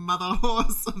Mother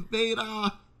Horse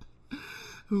Veda,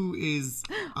 who is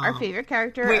our favorite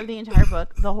character of the entire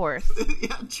book, the horse.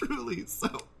 Yeah, truly. So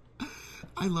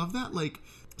I love that. Like,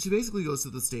 she basically goes to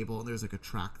the stable, and there's like a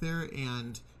track there,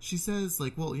 and she says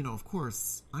like, well, you know, of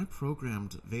course I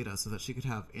programmed Veda so that she could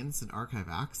have instant archive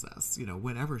access, you know,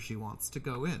 whenever she wants to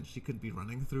go in. She could be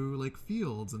running through like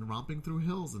fields and romping through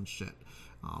hills and shit,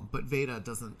 but Veda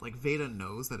doesn't, like, Veda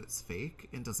knows that it's fake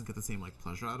and doesn't get the same like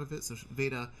pleasure out of it. So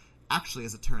Veda actually,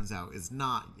 as it turns out, is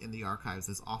not in the archives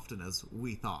as often as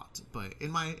we thought, but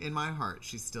in my heart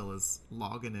she still is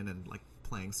logging in and like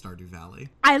playing Stardew Valley.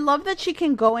 I love that she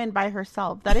can go in by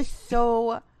herself. That is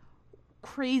so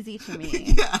crazy to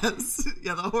me. Yes.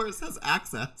 Yeah, the horse has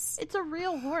access. It's a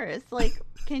real horse. Like,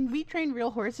 can we train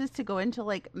real horses to go into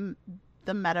like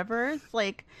the metaverse?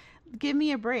 Like, give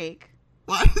me a break.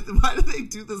 Why do they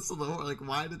do this to the horse? Like,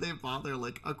 why did they bother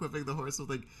like equipping the horse with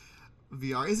like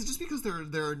VR? Is it just because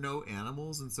there are no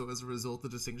animals, and so as a result the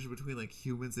distinction between like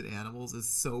humans and animals is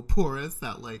so porous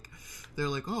that like they're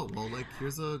like, oh well, like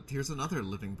here's another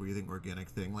living, breathing, organic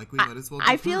thing, like we might as well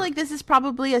I feel like this is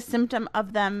probably a symptom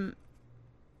of them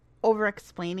over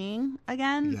explaining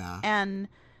again. Yeah. And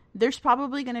there's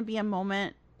probably going to be a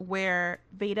moment where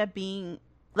Veda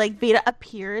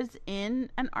appears in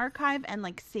an archive and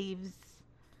like saves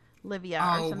Livia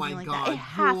or something like that. It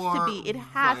has to be. It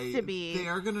has to be. They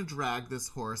are going to drag this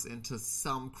horse into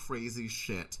some crazy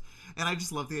shit. And I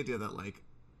just love the idea that, like,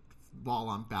 while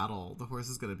on battle, the horse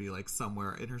is going to be, like,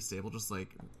 somewhere in her stable just, like,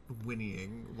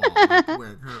 whinnying while like,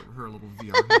 wearing her little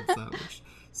VR headset, which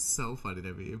is so funny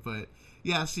to me. But,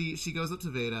 yeah, she goes up to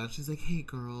Veda and she's like, hey,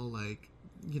 girl, like,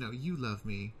 you know, you love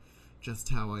me just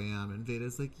how I am. And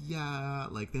Veda's like, yeah.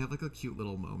 Like, they have, like, a cute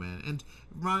little moment. And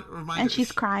and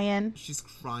she's crying. She's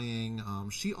crying.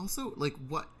 She also, like,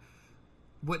 what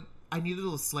I needed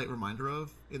a slight reminder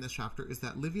of in this chapter is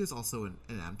that Livia's also an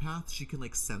empath. She can,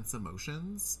 like, sense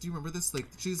emotions. Do you remember this? Like,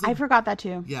 she's like, I forgot that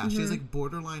too. Yeah, she has, like,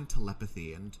 borderline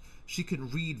telepathy, and she can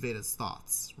read Veda's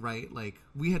thoughts, right? Like,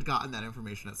 we had gotten that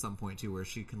information at some point too, where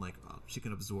she can, like, she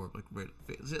can absorb, like,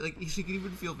 she can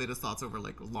even feel Veda's thoughts over,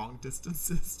 like, long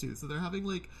distances too. So they're having,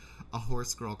 like, a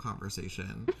horse girl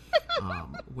conversation.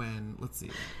 When, let's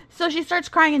see. So she starts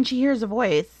crying and she hears a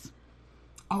voice.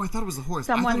 Oh, I thought it was the horse.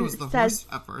 Someone I thought it was the says,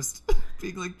 horse at first.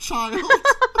 Being like, child,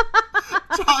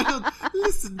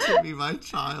 listen to me, my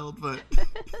child. But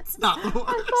it's not the horse.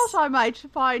 I thought I might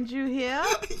find you here.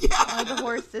 Yeah. The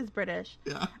horse is British.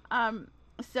 Yeah.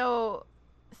 So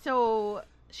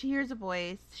she hears a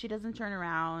voice. She doesn't turn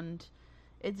around.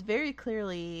 It's very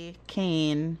clearly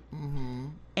Kane. Mm-hmm.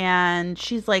 And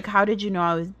she's like, how did you know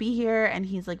I would be here? And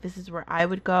he's like, this is where I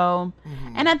would go.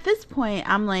 Mm-hmm. And at this point,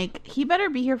 I'm like, he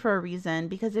better be here for a reason.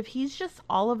 Because if he's just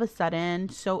all of a sudden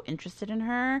so interested in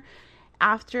her,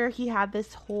 after he had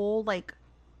this whole, like,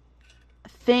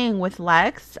 thing with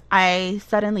Lex, I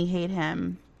suddenly hate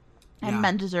him. And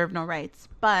men deserve no rights.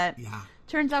 But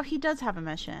turns out he does have a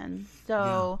mission.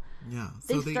 So,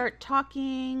 so they start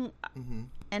talking. Mm-hmm.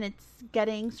 And it's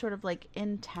getting sort of, like,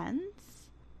 intense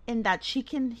in that she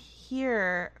can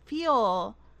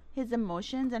feel his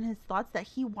emotions and his thoughts that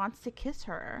he wants to kiss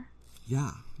her.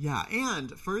 Yeah, yeah.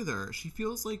 And further, she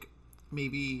feels like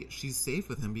maybe she's safe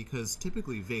with him because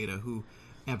typically Veda, who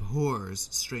abhors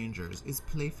strangers, is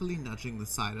playfully nudging the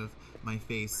side of my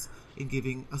face and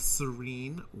giving a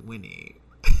serene whinny.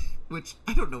 Which,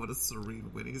 I don't know what a serene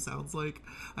whinny sounds like.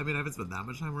 I mean, I haven't spent that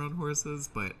much time around horses,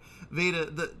 but Veda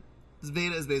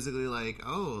is basically like,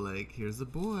 oh, like, here's a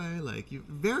boy, like, you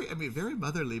very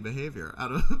motherly behavior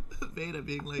out of Veda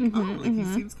being like, he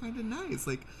seems kind of nice,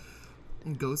 like,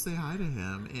 go say hi to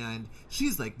him. And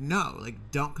she's like, no, like,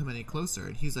 don't come any closer.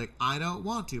 And he's like, I don't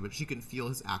want to. But she can feel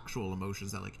his actual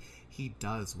emotions that, like, he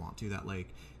does want to, that, like,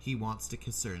 he wants to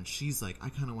kiss her. And she's like, I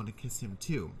kind of want to kiss him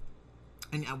too.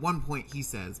 And at one point he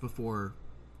says, before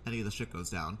any of the shit goes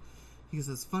down, he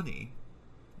says, funny,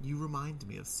 you remind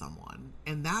me of someone.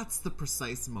 And that's the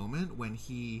precise moment when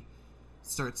he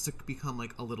starts to become,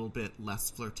 like, a little bit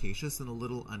less flirtatious and a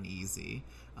little uneasy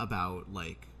about,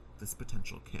 like, this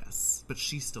potential kiss. But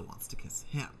she still wants to kiss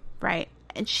him. Right.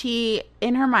 And she,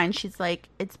 in her mind, she's like,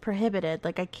 it's prohibited.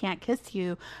 Like, I can't kiss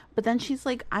you. But then she's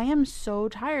like, I am so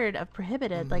tired of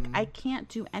prohibited. Mm-hmm. Like, I can't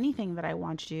do anything that I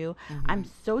want to do. Mm-hmm. I'm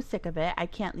so sick of it. I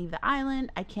can't leave the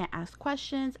island. I can't ask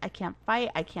questions. I can't fight.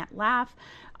 I can't laugh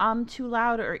too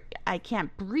loud, or I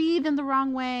can't breathe in the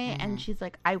wrong way. Mm-hmm. And she's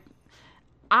like,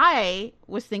 I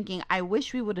was thinking, I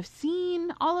wish we would have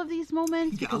seen all of these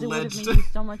moments because it would have made me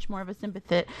so much more of a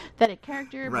sympathetic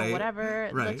character. Right. But whatever.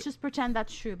 Right. Let's just pretend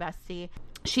that's true, bestie.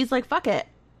 She's like, fuck it.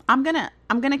 I'm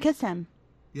gonna kiss him.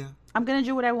 Yeah. I'm gonna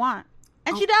do what I want.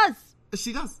 And she does.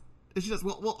 She does.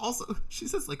 Well, also, she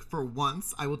says, like, for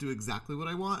once, I will do exactly what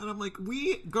I want. And I'm like,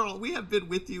 we have been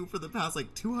with you for the past,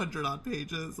 like, 200 odd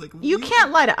pages. Like, you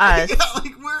can't lie to us. Yeah,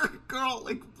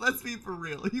 like, let's be for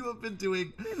real. You have been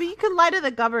doing. I mean, you can lie to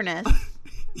the governess,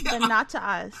 but not to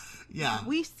us. Yeah.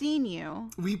 We've seen you.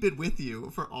 We've been with you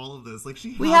for all of this. Like,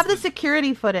 we have the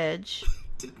security footage.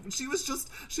 She was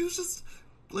just,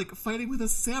 like, fighting with a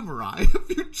samurai a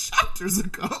few chapters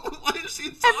ago. Why is she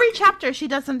talking? Every chapter she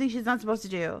does something she's not supposed to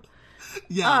do.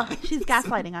 Yeah. She's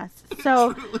gaslighting us.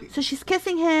 So she's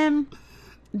kissing him.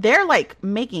 They're, like,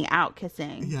 making out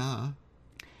kissing. Yeah.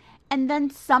 And then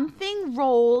something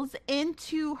rolls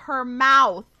into her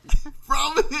mouth.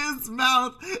 From his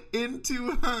mouth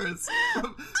into hers.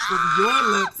 From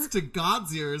your lips to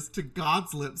God's ears to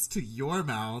God's lips to your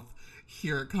mouth.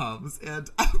 Here it comes. And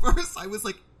at first I was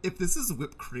like, if this is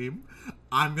whipped cream,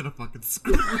 I'm gonna fucking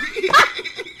scream.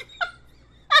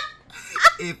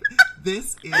 If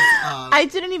this is I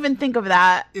didn't even think of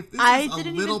that. I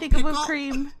didn't even think of whipped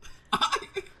cream.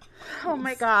 Oh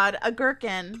my god, a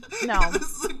gherkin. No. This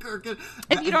is a gherkin.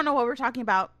 If you don't know what we're talking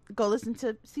about, go listen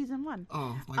to season 1.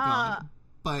 Oh my god.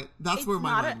 But that's where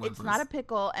my mind went It's not a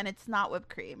pickle, and it's not whipped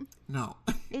cream. No.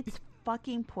 It's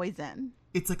fucking poison.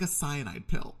 It's like a cyanide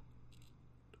pill.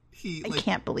 I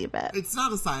can't believe it. It's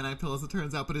not a cyanide pill, as it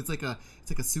turns out, but it's like a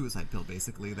suicide pill,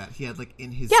 basically, that he had like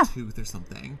in his tooth or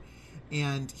something.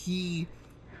 And he's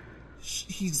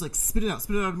like, spit it out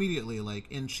immediately, like,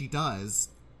 and she does,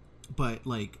 but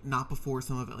like not before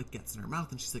some of it like gets in her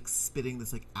mouth, and she's like spitting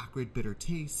this like acrid, bitter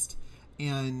taste.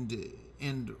 And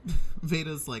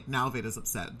Veda's like, now Veda's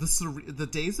upset. The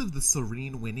days of the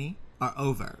serene Winnie are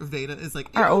over. Veda is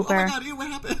like, over. Oh my god, what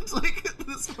happened? Like,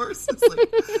 this horse is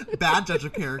like bad judge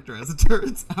of character, as it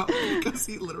turns out, because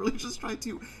he literally just tried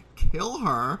to kill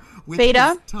her with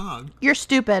Veda, his tongue. You're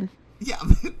stupid. Yeah.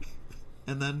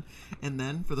 And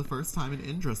then for the first time in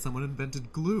Indra, someone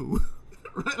invented glue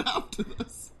right after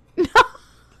this.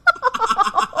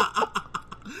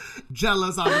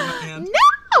 Jealous on the hand.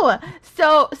 No.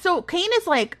 So Kane is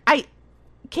like,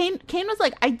 Kane was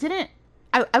like,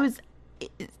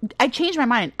 I changed my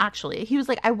mind, actually. He was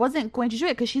like, I wasn't going to do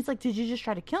it, because she's like, did you just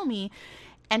try to kill me?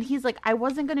 And he's like, I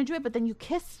wasn't going to do it, but then you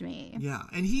kissed me. Yeah,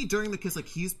 and during the kiss, like,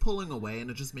 he's pulling away, and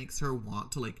it just makes her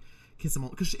want to, like, kiss him.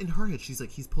 Because in her head, she's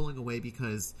like, he's pulling away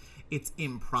because it's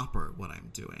improper what I'm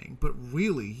doing. But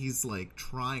really, he's, like,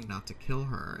 trying not to kill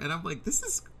her. And I'm like, this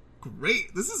is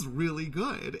great. This is really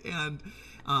good. And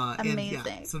amazing. And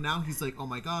yeah, so now he's like, oh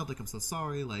my god, like, I'm so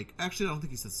sorry. Like, actually, I don't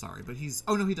think he says sorry, but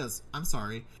oh no, he does. I'm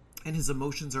sorry. And his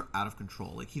emotions are out of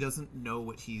control. Like, he doesn't know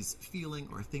what he's feeling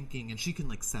or thinking, and she can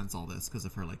like sense all this because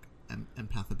of her like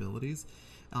empath abilities.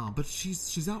 But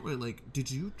she's outright like, did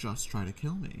you just try to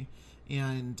kill me?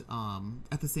 And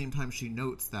at the same time, she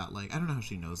notes that, like, I don't know how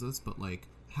she knows this, but like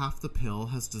half the pill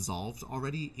has dissolved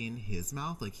already in his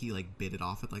mouth. Like, he like bit it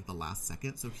off at like the last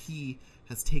second, so he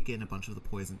has taken a bunch of the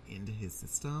poison into his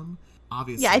system.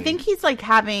 Obviously, yeah, I think he's like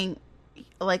having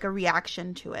like a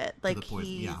reaction to it. Like,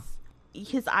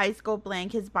 his eyes go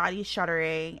blank, his body's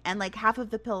shuddering, and like half of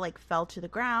the pill like fell to the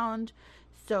ground.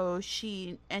 So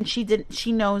she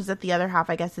knows that the other half,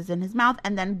 I guess, is in his mouth.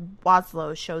 And then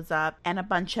Waslow shows up, and a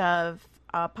bunch of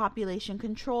population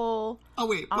control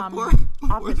before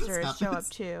officers show up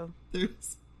too.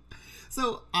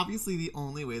 So obviously the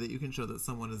only way that you can show that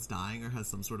someone is dying or has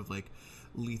some sort of like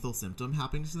lethal symptom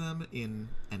happening to them in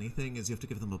anything is you have to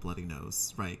give them a bloody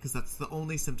nose, right? Because that's the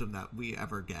only symptom that we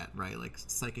ever get, right? Like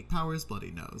psychic powers,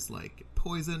 bloody nose. Like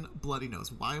poison, bloody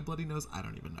nose. Why a bloody nose? I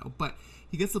don't even know. But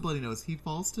he gets the bloody nose. He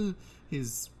falls to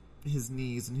his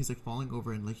knees, and he's like falling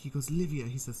over, and like he goes, Livia,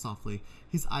 he says softly.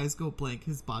 His eyes go blank,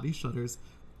 his body shudders,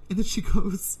 and then she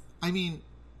goes, I mean,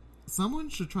 someone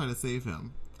should try to save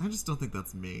him. I just don't think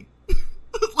that's me.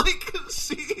 Like,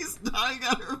 she's dying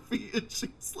at her feet, and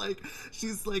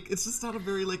she's like, it's just not a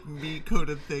very like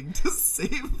me-coded thing to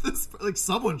save this. Like,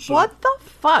 someone should. What the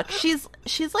fuck? She's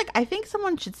like, I think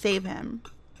someone should save him.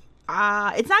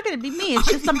 It's not going to be me. It's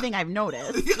just something I've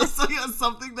noticed.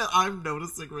 Something that I'm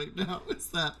noticing right now is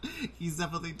that he's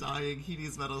definitely dying. He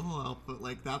needs mental help, but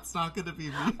like, that's not going to be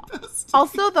me.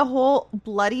 Also, the whole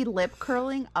bloody lip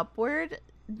curling upward,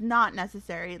 not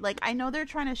necessary. Like, I know they're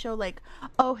trying to show like,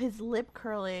 oh, his lip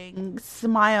curling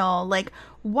smile. Like,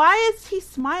 why is he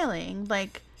smiling?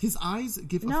 Like, his eyes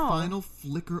give a final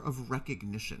flicker of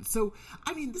recognition. So,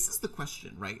 I mean, this is the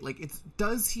question, right? Like,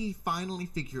 does he finally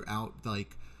figure out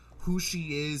like who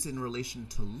she is in relation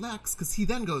to Lex? Because he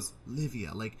then goes,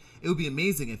 Livia. Like, it would be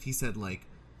amazing if he said like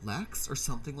Lex or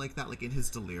something like that. Like, in his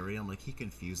delirium, like he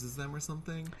confuses them or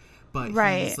something. But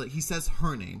right. He says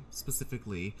her name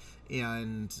specifically,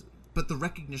 but the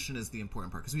recognition is the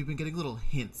important part, because we've been getting little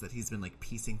hints that he's been like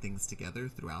piecing things together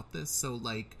throughout this. So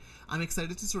like, I'm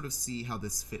excited to sort of see how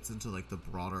this fits into like the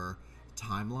broader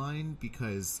timeline,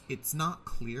 because it's not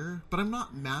clear, but I'm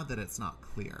not mad that it's not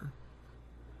clear.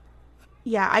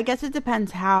 Yeah, I guess it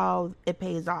depends how it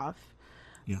pays off.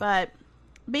 Yeah. But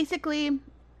basically,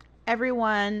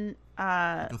 everyone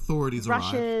authorities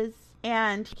rushes. Arrive.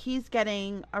 And he's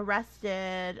getting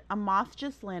arrested. A moth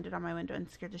just landed on my window and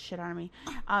scared the shit out of me.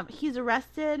 He's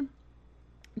arrested.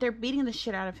 They're beating the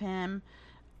shit out of him.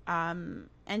 And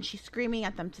she's screaming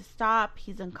at them to stop.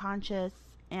 He's unconscious.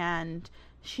 And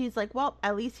she's like, well,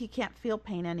 at least he can't feel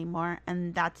pain anymore.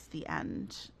 And that's the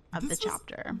end of the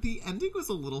chapter. The ending was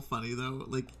a little funny, though.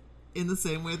 Like, in the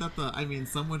same way that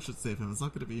someone should save him. It's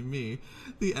not going to be me.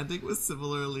 The ending was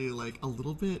similarly, like, a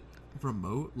little bit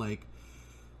remote. Like,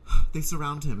 they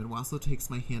surround him, and Waslow takes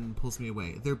my hand and pulls me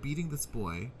away. They're beating this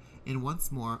boy, and once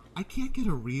more, I can't get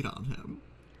a read on him.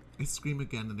 I scream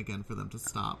again and again for them to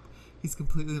stop. He's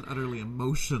completely and utterly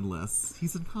emotionless.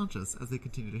 He's unconscious as they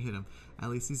continue to hit him. At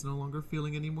least he's no longer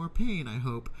feeling any more pain, I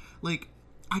hope. Like,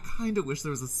 I kind of wish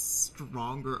there was a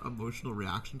stronger emotional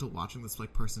reaction to watching this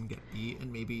like person get beat,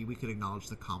 and maybe we could acknowledge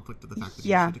the conflict of the fact that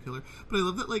he tried to kill her. But I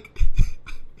love that like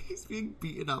he's being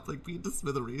beaten up, like beaten to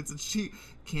smithereens, and she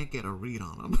can't get a read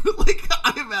on him. Like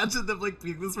I imagine them like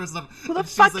beating this person up. Who the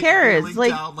fuck cares?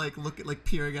 Like down, like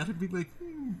peering at him, being like.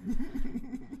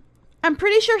 I'm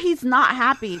pretty sure he's not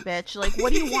happy, bitch. Like,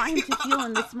 what do you want him to feel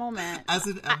in this moment? As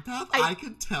an empath, I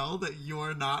can tell that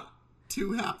you're not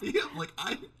too happy. Like,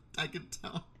 I can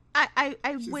tell. I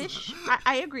wish,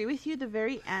 I agree with you, the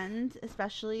very end,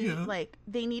 especially, like,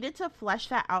 they needed to flesh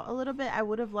that out a little bit. I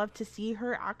would have loved to see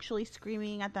her actually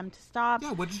screaming at them to stop.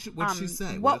 Yeah, what did she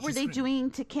say? What were they doing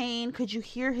to Kane? Could you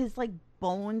hear his, like,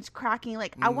 bones cracking?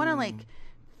 Like, I want to, like,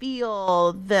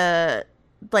 feel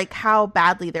like, how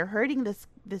badly they're hurting this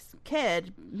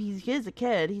kid. He is a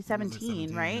kid. He's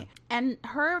 17, right? Yeah. And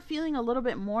her feeling a little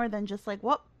bit more than just like,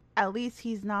 well, at least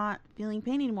he's not feeling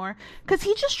pain anymore. Because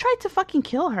he just tried to fucking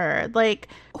kill her. Like,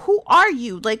 who are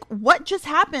you? Like, what just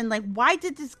happened? Like, why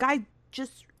did this guy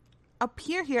just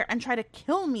appear here and try to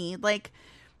kill me? Like,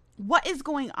 what is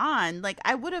going on? Like,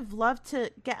 I would have loved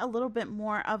to get a little bit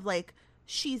more of like,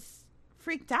 she's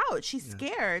freaked out, she's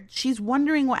scared, she's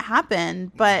wondering what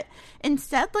happened, but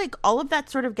instead like all of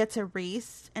that sort of gets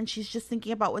erased and she's just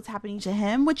thinking about what's happening to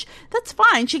him, which that's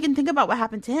fine, she can think about what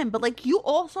happened to him, but like you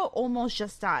also almost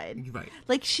just died, right?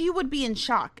 Like she would be in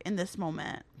shock in this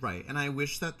moment, right? And I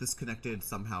wish that this connected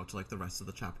somehow to like the rest of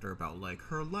the chapter about like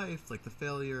her life, like the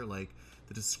failure, like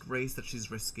the disgrace that she's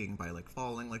risking by like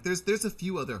falling. Like there's a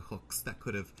few other hooks that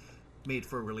could have made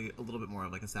for a little bit more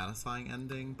of like a satisfying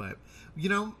ending, but you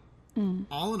know,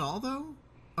 all in all, though,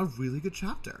 a really good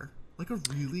chapter. Like a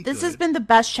really This has been the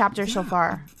best chapter so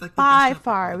far. Like by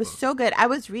far. It was so good. I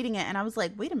was reading it and I was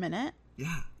like, wait a minute.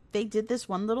 Yeah. They did this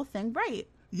one little thing right.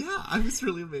 Yeah, I was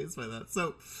really amazed by that.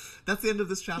 So that's the end of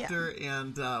this chapter,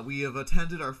 and we have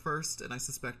attended our first, and I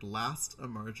suspect last,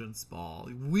 Emergence ball.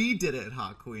 We did it,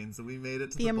 Hot Queens, and we made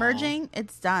it to the emerging, ball.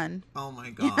 It's done. Oh my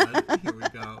god. Here we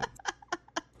go.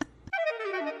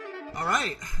 All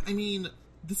right. I mean,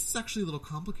 this is actually a little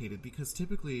complicated because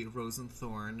typically Rose and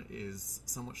Thorn is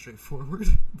somewhat straightforward,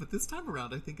 but this time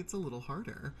around I think it's a little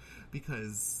harder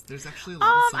because there's actually a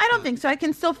lot of stuff I don't think so. I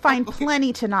can still find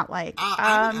plenty to not like.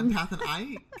 I'm an empath and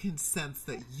I can sense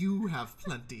that you have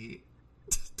plenty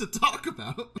to talk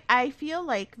about. I feel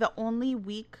like the only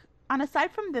weak,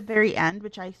 aside from the very end,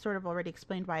 which I sort of already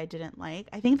explained why I didn't like,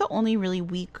 I think the only really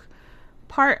weak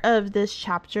part of this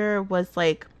chapter was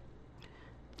like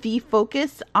the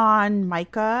focus on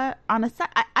Micah.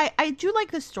 I do like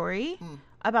the story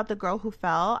about the girl who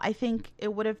fell. I think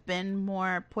it would have been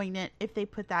more poignant if they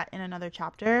put that in another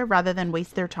chapter rather than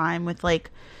waste their time with like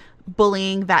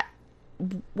bullying that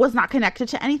was not connected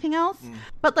to anything else.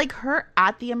 But like her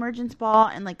at the emergence ball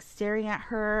and like staring at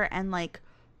her and like,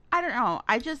 I don't know.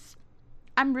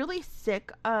 I'm really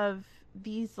sick of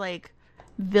these like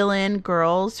villain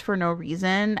girls for no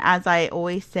reason, as I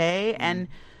always say. And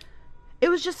it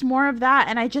was just more of that,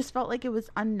 and I just felt like it was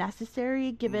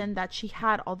unnecessary given that she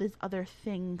had all these other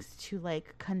things to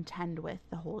like contend with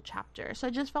the whole chapter. So I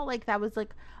just felt like that was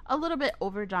like a little bit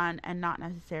overdone and not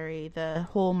necessary. The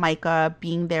whole Micah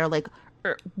being there like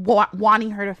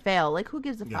wanting her to fail, like who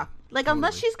gives a fuck? Like totally.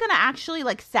 Unless she's gonna actually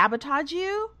like sabotage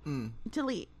you,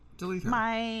 delete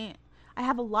her. I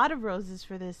have a lot of roses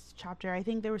for this chapter. I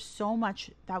think there was so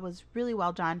much that was really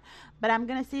well done. But I'm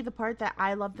going to say the part that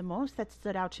I loved the most that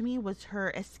stood out to me was her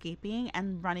escaping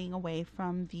and running away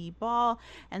from the ball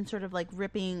and sort of like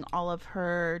ripping all of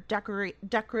her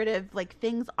decorative like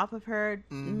things off of her,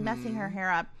 messing her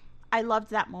hair up. I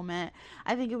loved that moment.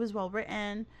 I think it was well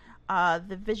written.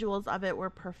 The visuals of it were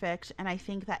perfect, and I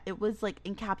think that it was like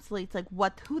encapsulates like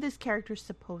who this character is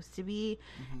supposed to be,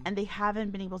 and they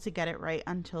haven't been able to get it right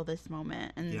until this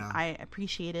moment, and I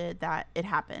appreciated that it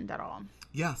happened at all.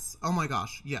 Yes. Oh my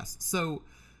gosh. Yes. So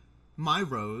my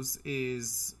rose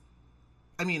is,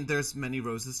 I mean, there's many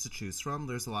roses to choose from.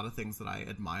 There's a lot of things that I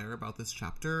admire about this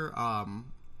chapter.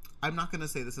 I'm not going to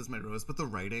say this is my rose, but the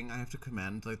writing I have to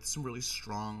commend, like some really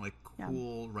strong, like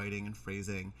cool writing and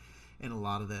phrasing in a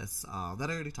lot of this that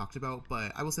I already talked about,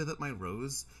 but I will say that my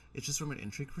rose, it's just from an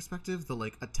intrigue perspective, the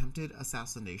like attempted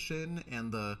assassination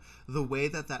and the way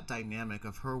that dynamic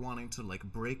of her wanting to like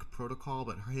break protocol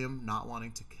but him not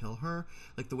wanting to kill her,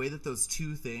 like the way that those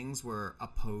two things were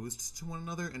opposed to one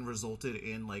another and resulted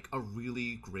in like a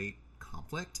really great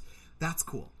conflict. That's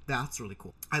cool. That's really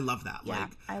cool. I love that. Yeah, like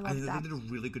I love think that. they did a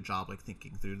really good job like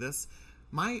thinking through this.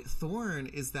 My thorn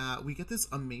is that we get this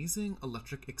amazing,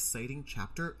 electric, exciting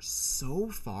chapter so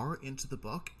far into the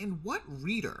book. And what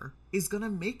reader is going to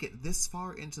make it this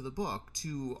far into the book,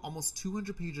 to almost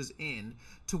 200 pages in,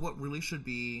 to what really should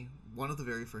be one of the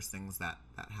very first things that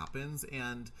happens?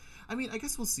 And I mean, I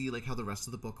guess we'll see like how the rest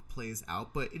of the book plays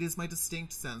out, but it is my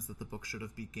distinct sense that the book should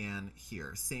have began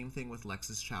here. Same thing with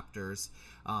Lex's chapters,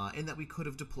 and that we could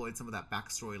have deployed some of that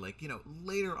backstory, like, you know,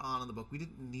 later on in the book. We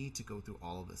didn't need to go through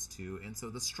all of this too. And so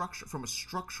the structure, from a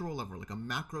structural level, like a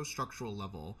macro structural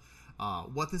level,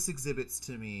 what this exhibits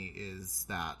to me is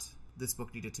that this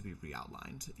book needed to be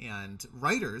re-outlined. And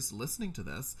writers listening to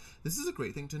this is a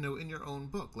great thing to know in your own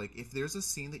book. Like, if there's a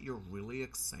scene that you're really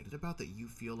excited about, that you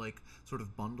feel like sort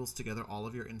of bundles together all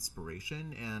of your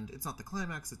inspiration, and it's not the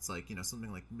climax, it's like, you know,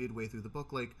 something like midway through the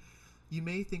book, like, you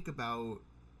may think about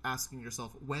asking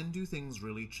yourself, when do things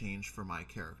really change for my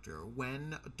character?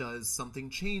 When does something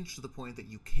change to the point that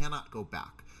you cannot go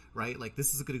back, right? Like,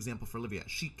 this is a good example for Olivia.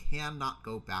 She cannot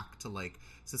go back to, like,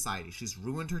 society. She's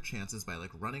ruined her chances by,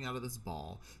 like, running out of this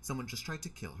ball. Someone just tried to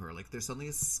kill her. Like, there's suddenly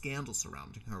a scandal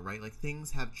surrounding her, right? Like, things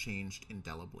have changed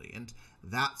indelibly. And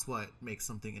that's what makes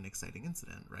something an exciting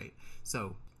incident, right?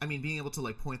 So, I mean, being able to,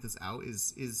 like, point this out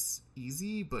is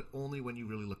easy, but only when you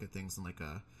really look at things in, like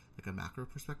a macro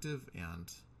perspective.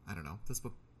 And I don't know, this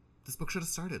book should have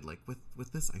started like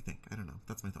with this, I think. I don't know.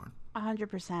 That's my thorn.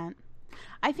 100%.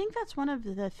 I think that's one of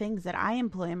the things that I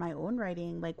employ in my own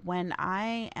writing. Like, when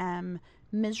I am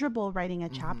miserable writing a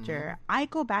chapter, I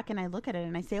go back and I look at it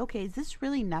and I say, okay, is this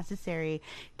really necessary?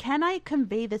 Can I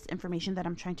convey this information that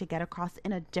I'm trying to get across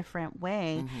in a different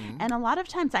way? And a lot of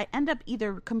times I end up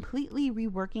either completely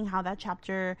reworking how that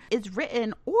chapter is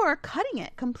written or cutting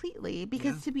it completely.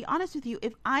 Because to be honest with you,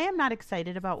 if I am not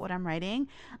excited about what I'm writing,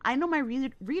 I know my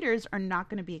readers are not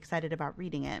going to be excited about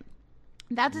reading it.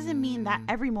 That doesn't mean that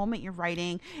every moment you're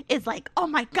writing is like, oh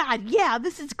my God, yeah,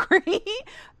 this is great.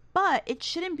 But it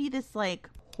shouldn't be this like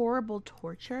horrible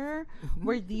torture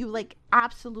where you like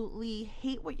absolutely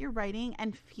hate what you're writing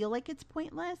and feel like it's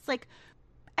pointless. Like,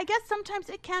 I guess sometimes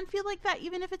it can feel like that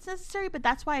even if it's necessary, but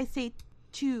that's why I say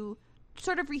to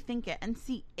sort of rethink it and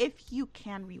see if you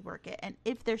can rework it and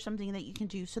if there's something that you can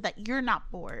do so that you're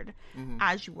not bored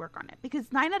as you work on it.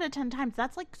 Because 9 out of 10 times,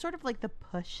 that's like sort of like the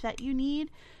push that you need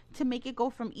to make it go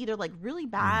from either like really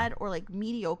bad or like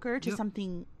mediocre to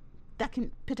something that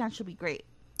can potentially be great.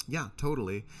 Yeah,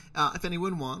 totally. If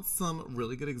anyone wants some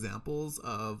really good examples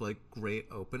of like great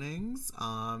openings,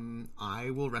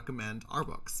 I will recommend our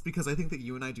books, because I think that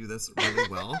you and I do this really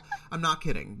well. I'm not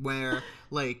kidding. Where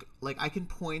like I can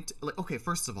point, like, okay,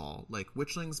 first of all, like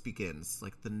Witchlings begins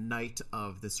like the night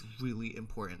of this really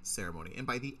important ceremony, and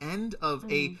by the end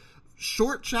of a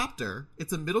short chapter,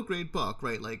 it's a middle grade book,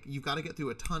 right? Like, you've got to get through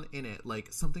a ton in it.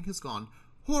 Like, something has gone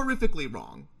horrifically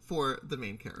wrong for the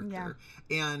main character.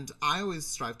 And I always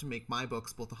strive to make my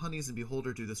books, both The Honeys and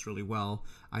Beholder, do this really well.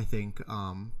 I think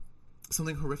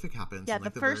something horrific happens. Yeah, in,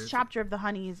 like, the first chapter of The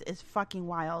Honeys is fucking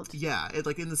wild. Yeah,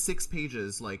 like in the 6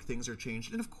 pages, like, things are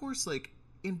changed. And of course, like,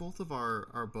 in both of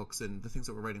our books and the things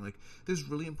that we're writing, like, there's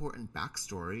really important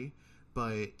backstory.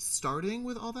 But starting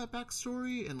with all that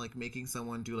backstory and, like, making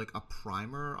someone do, like, a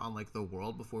primer on, like, the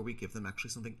world before we give them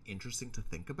actually something interesting to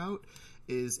think about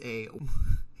is a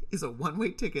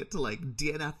one-way ticket to, like,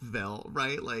 DNFville,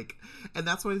 right? Like, and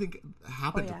that's what I think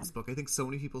happened with this book. I think so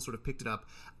many people sort of picked it up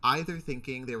either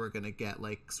thinking they were going to get,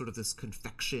 like, sort of this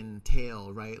confection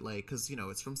tale, right? Like, because, you know,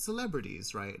 it's from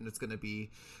celebrities, right? And it's going to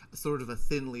be sort of a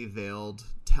thinly veiled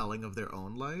telling of their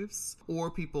own lives.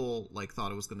 Or people, like,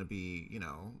 thought it was going to be, you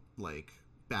know, like,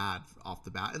 bad off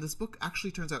the bat. And this book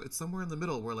actually turns out it's somewhere in the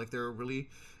middle where, like, there are really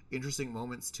interesting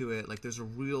moments to it. Like, there's a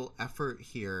real effort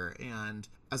here, and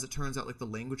as it turns out, like, the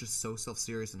language is so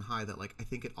self-serious and high that, like, I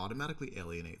think it automatically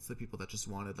alienates the people that just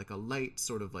wanted, like, a light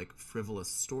sort of, like, frivolous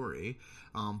story,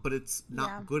 but it's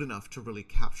not good enough to really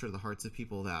capture the hearts of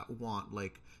people that want,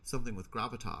 like, something with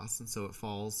gravitas, and so it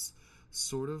falls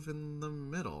sort of in the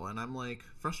middle, and I'm, like,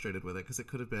 frustrated with it because it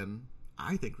could have been,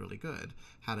 I think, really good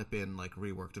had it been, like,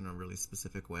 reworked in a really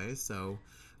specific way. So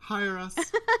hire us.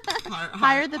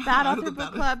 Hire the Bad Author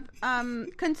Book Club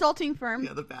consulting firm.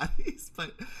 Yeah, the baddies.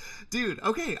 But, dude,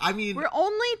 okay, I mean, we're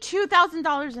only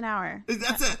 $2,000 an hour.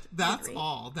 That's it. That's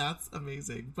all. That's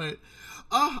amazing. But,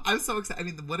 oh, I'm so excited. I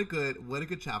mean, what a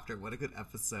good chapter. What a good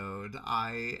episode.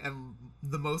 I am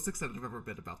the most excited I've ever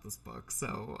been about this book.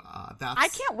 So I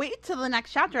can't wait till the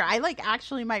next chapter. I, like,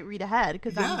 actually might read ahead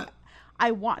because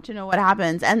I want to know what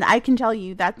happens. And I can tell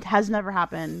you that has never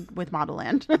happened with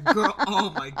Modelland. Girl,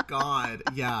 oh my God.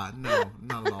 Yeah, no,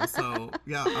 not at all. So,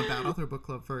 yeah, a Bad Author Book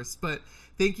Club first. But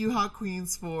thank you, Hot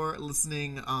Queens, for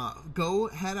listening. Go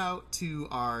head out to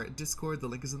our Discord. The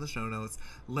link is in the show notes.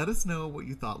 Let us know what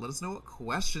you thought. Let us know what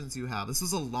questions you have. This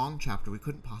was a long chapter. We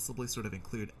couldn't possibly sort of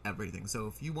include everything. So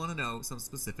if you want to know some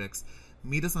specifics,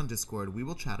 meet us on Discord. We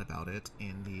will chat about it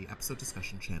in the episode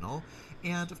discussion channel.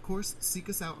 And, of course, seek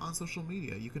us out on social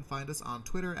media. You can find us on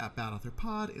Twitter at Bad Author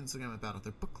Pod, Instagram at Bad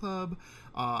Author Book Club,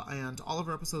 and all of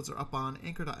our episodes are up on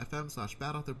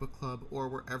anchor.fm/Bad Author Book Club, or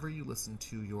wherever you listen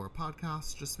to your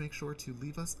podcasts. Just make sure to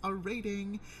leave us a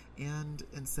rating and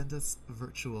send us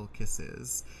virtual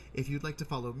kisses. If you'd like to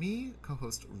follow me,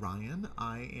 co-host Ryan,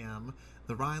 I am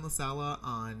the Ryan LaSala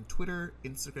on Twitter,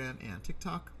 Instagram, and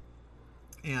TikTok.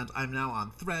 And I'm now on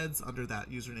Threads under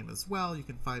that username as well. You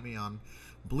can find me on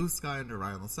Blue Sky under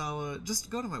Ryan LaSala.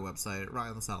 Just go to my website,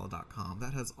 ryanlasala.com.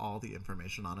 That has all the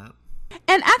information on it.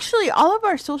 And actually, all of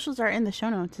our socials are in the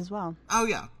show notes as well. Oh,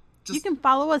 yeah. You can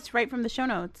follow us right from the show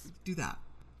notes. Do that.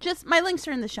 Just, my links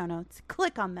are in the show notes.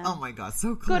 Click on them. Oh my God,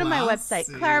 so classy. Go to my website,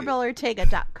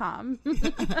 clarabelortega.com.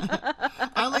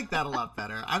 I like that a lot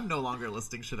better. I'm no longer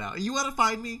listing shit out. You want to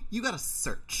find me? You got to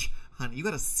search. Honey, you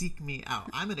gotta seek me out.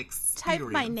 I'm an experience.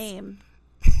 Type my name.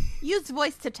 Use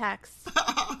voice to text.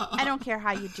 I don't care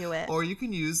how you do it. Or you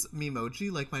can use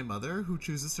Memoji, like my mother, who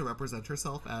chooses to represent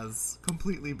herself as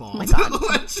completely bald. Oh my God.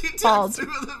 When she texts me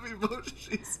with a Memoji,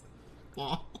 she's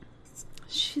bald.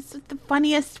 She's the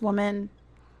funniest woman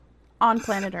on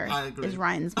planet Earth. I agree. Is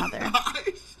Ryan's mother.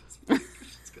 She's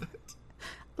good.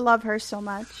 Love her so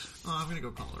much. Oh, I'm gonna go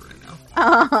call her right now.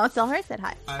 Oh, tell her I said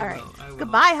hi. I All right. will.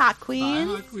 Goodbye, Hot Queens.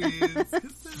 Bye, Hot Queens.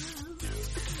 Kisses.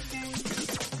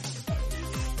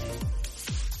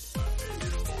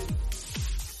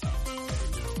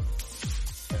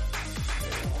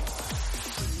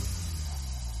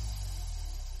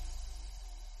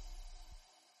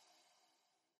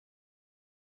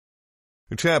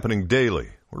 It's happening daily.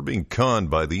 We're being conned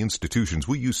by the institutions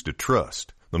we used to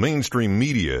trust. The mainstream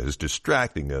media is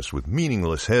distracting us with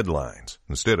meaningless headlines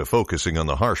instead of focusing on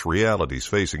the harsh realities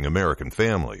facing American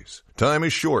families. Time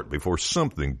is short before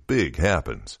something big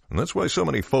happens, and that's why so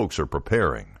many folks are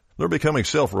preparing. They're becoming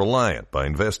self-reliant by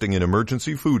investing in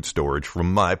emergency food storage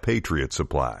from My Patriot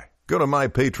Supply. Go to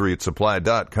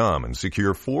MyPatriotSupply.com and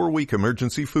secure 4-week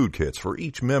emergency food kits for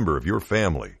each member of your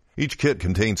family. Each kit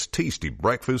contains tasty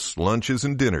breakfasts, lunches,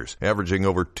 and dinners, averaging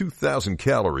over 2,000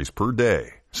 calories per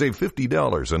day. Save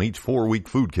 $50 on each 4-week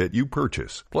food kit you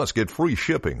purchase. Plus, get free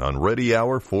shipping on Ready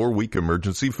Hour 4-week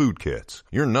emergency food kits.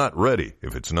 You're not ready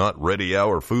if it's not Ready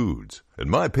Hour foods. At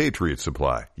My Patriot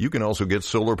Supply, you can also get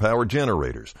solar power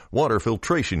generators, water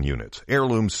filtration units,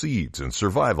 heirloom seeds, and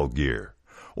survival gear.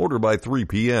 Order by 3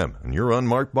 p.m. and your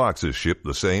unmarked boxes ship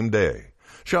the same day.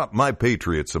 Shop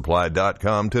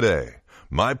MyPatriotSupply.com today.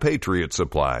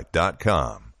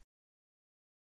 MyPatriotSupply.com.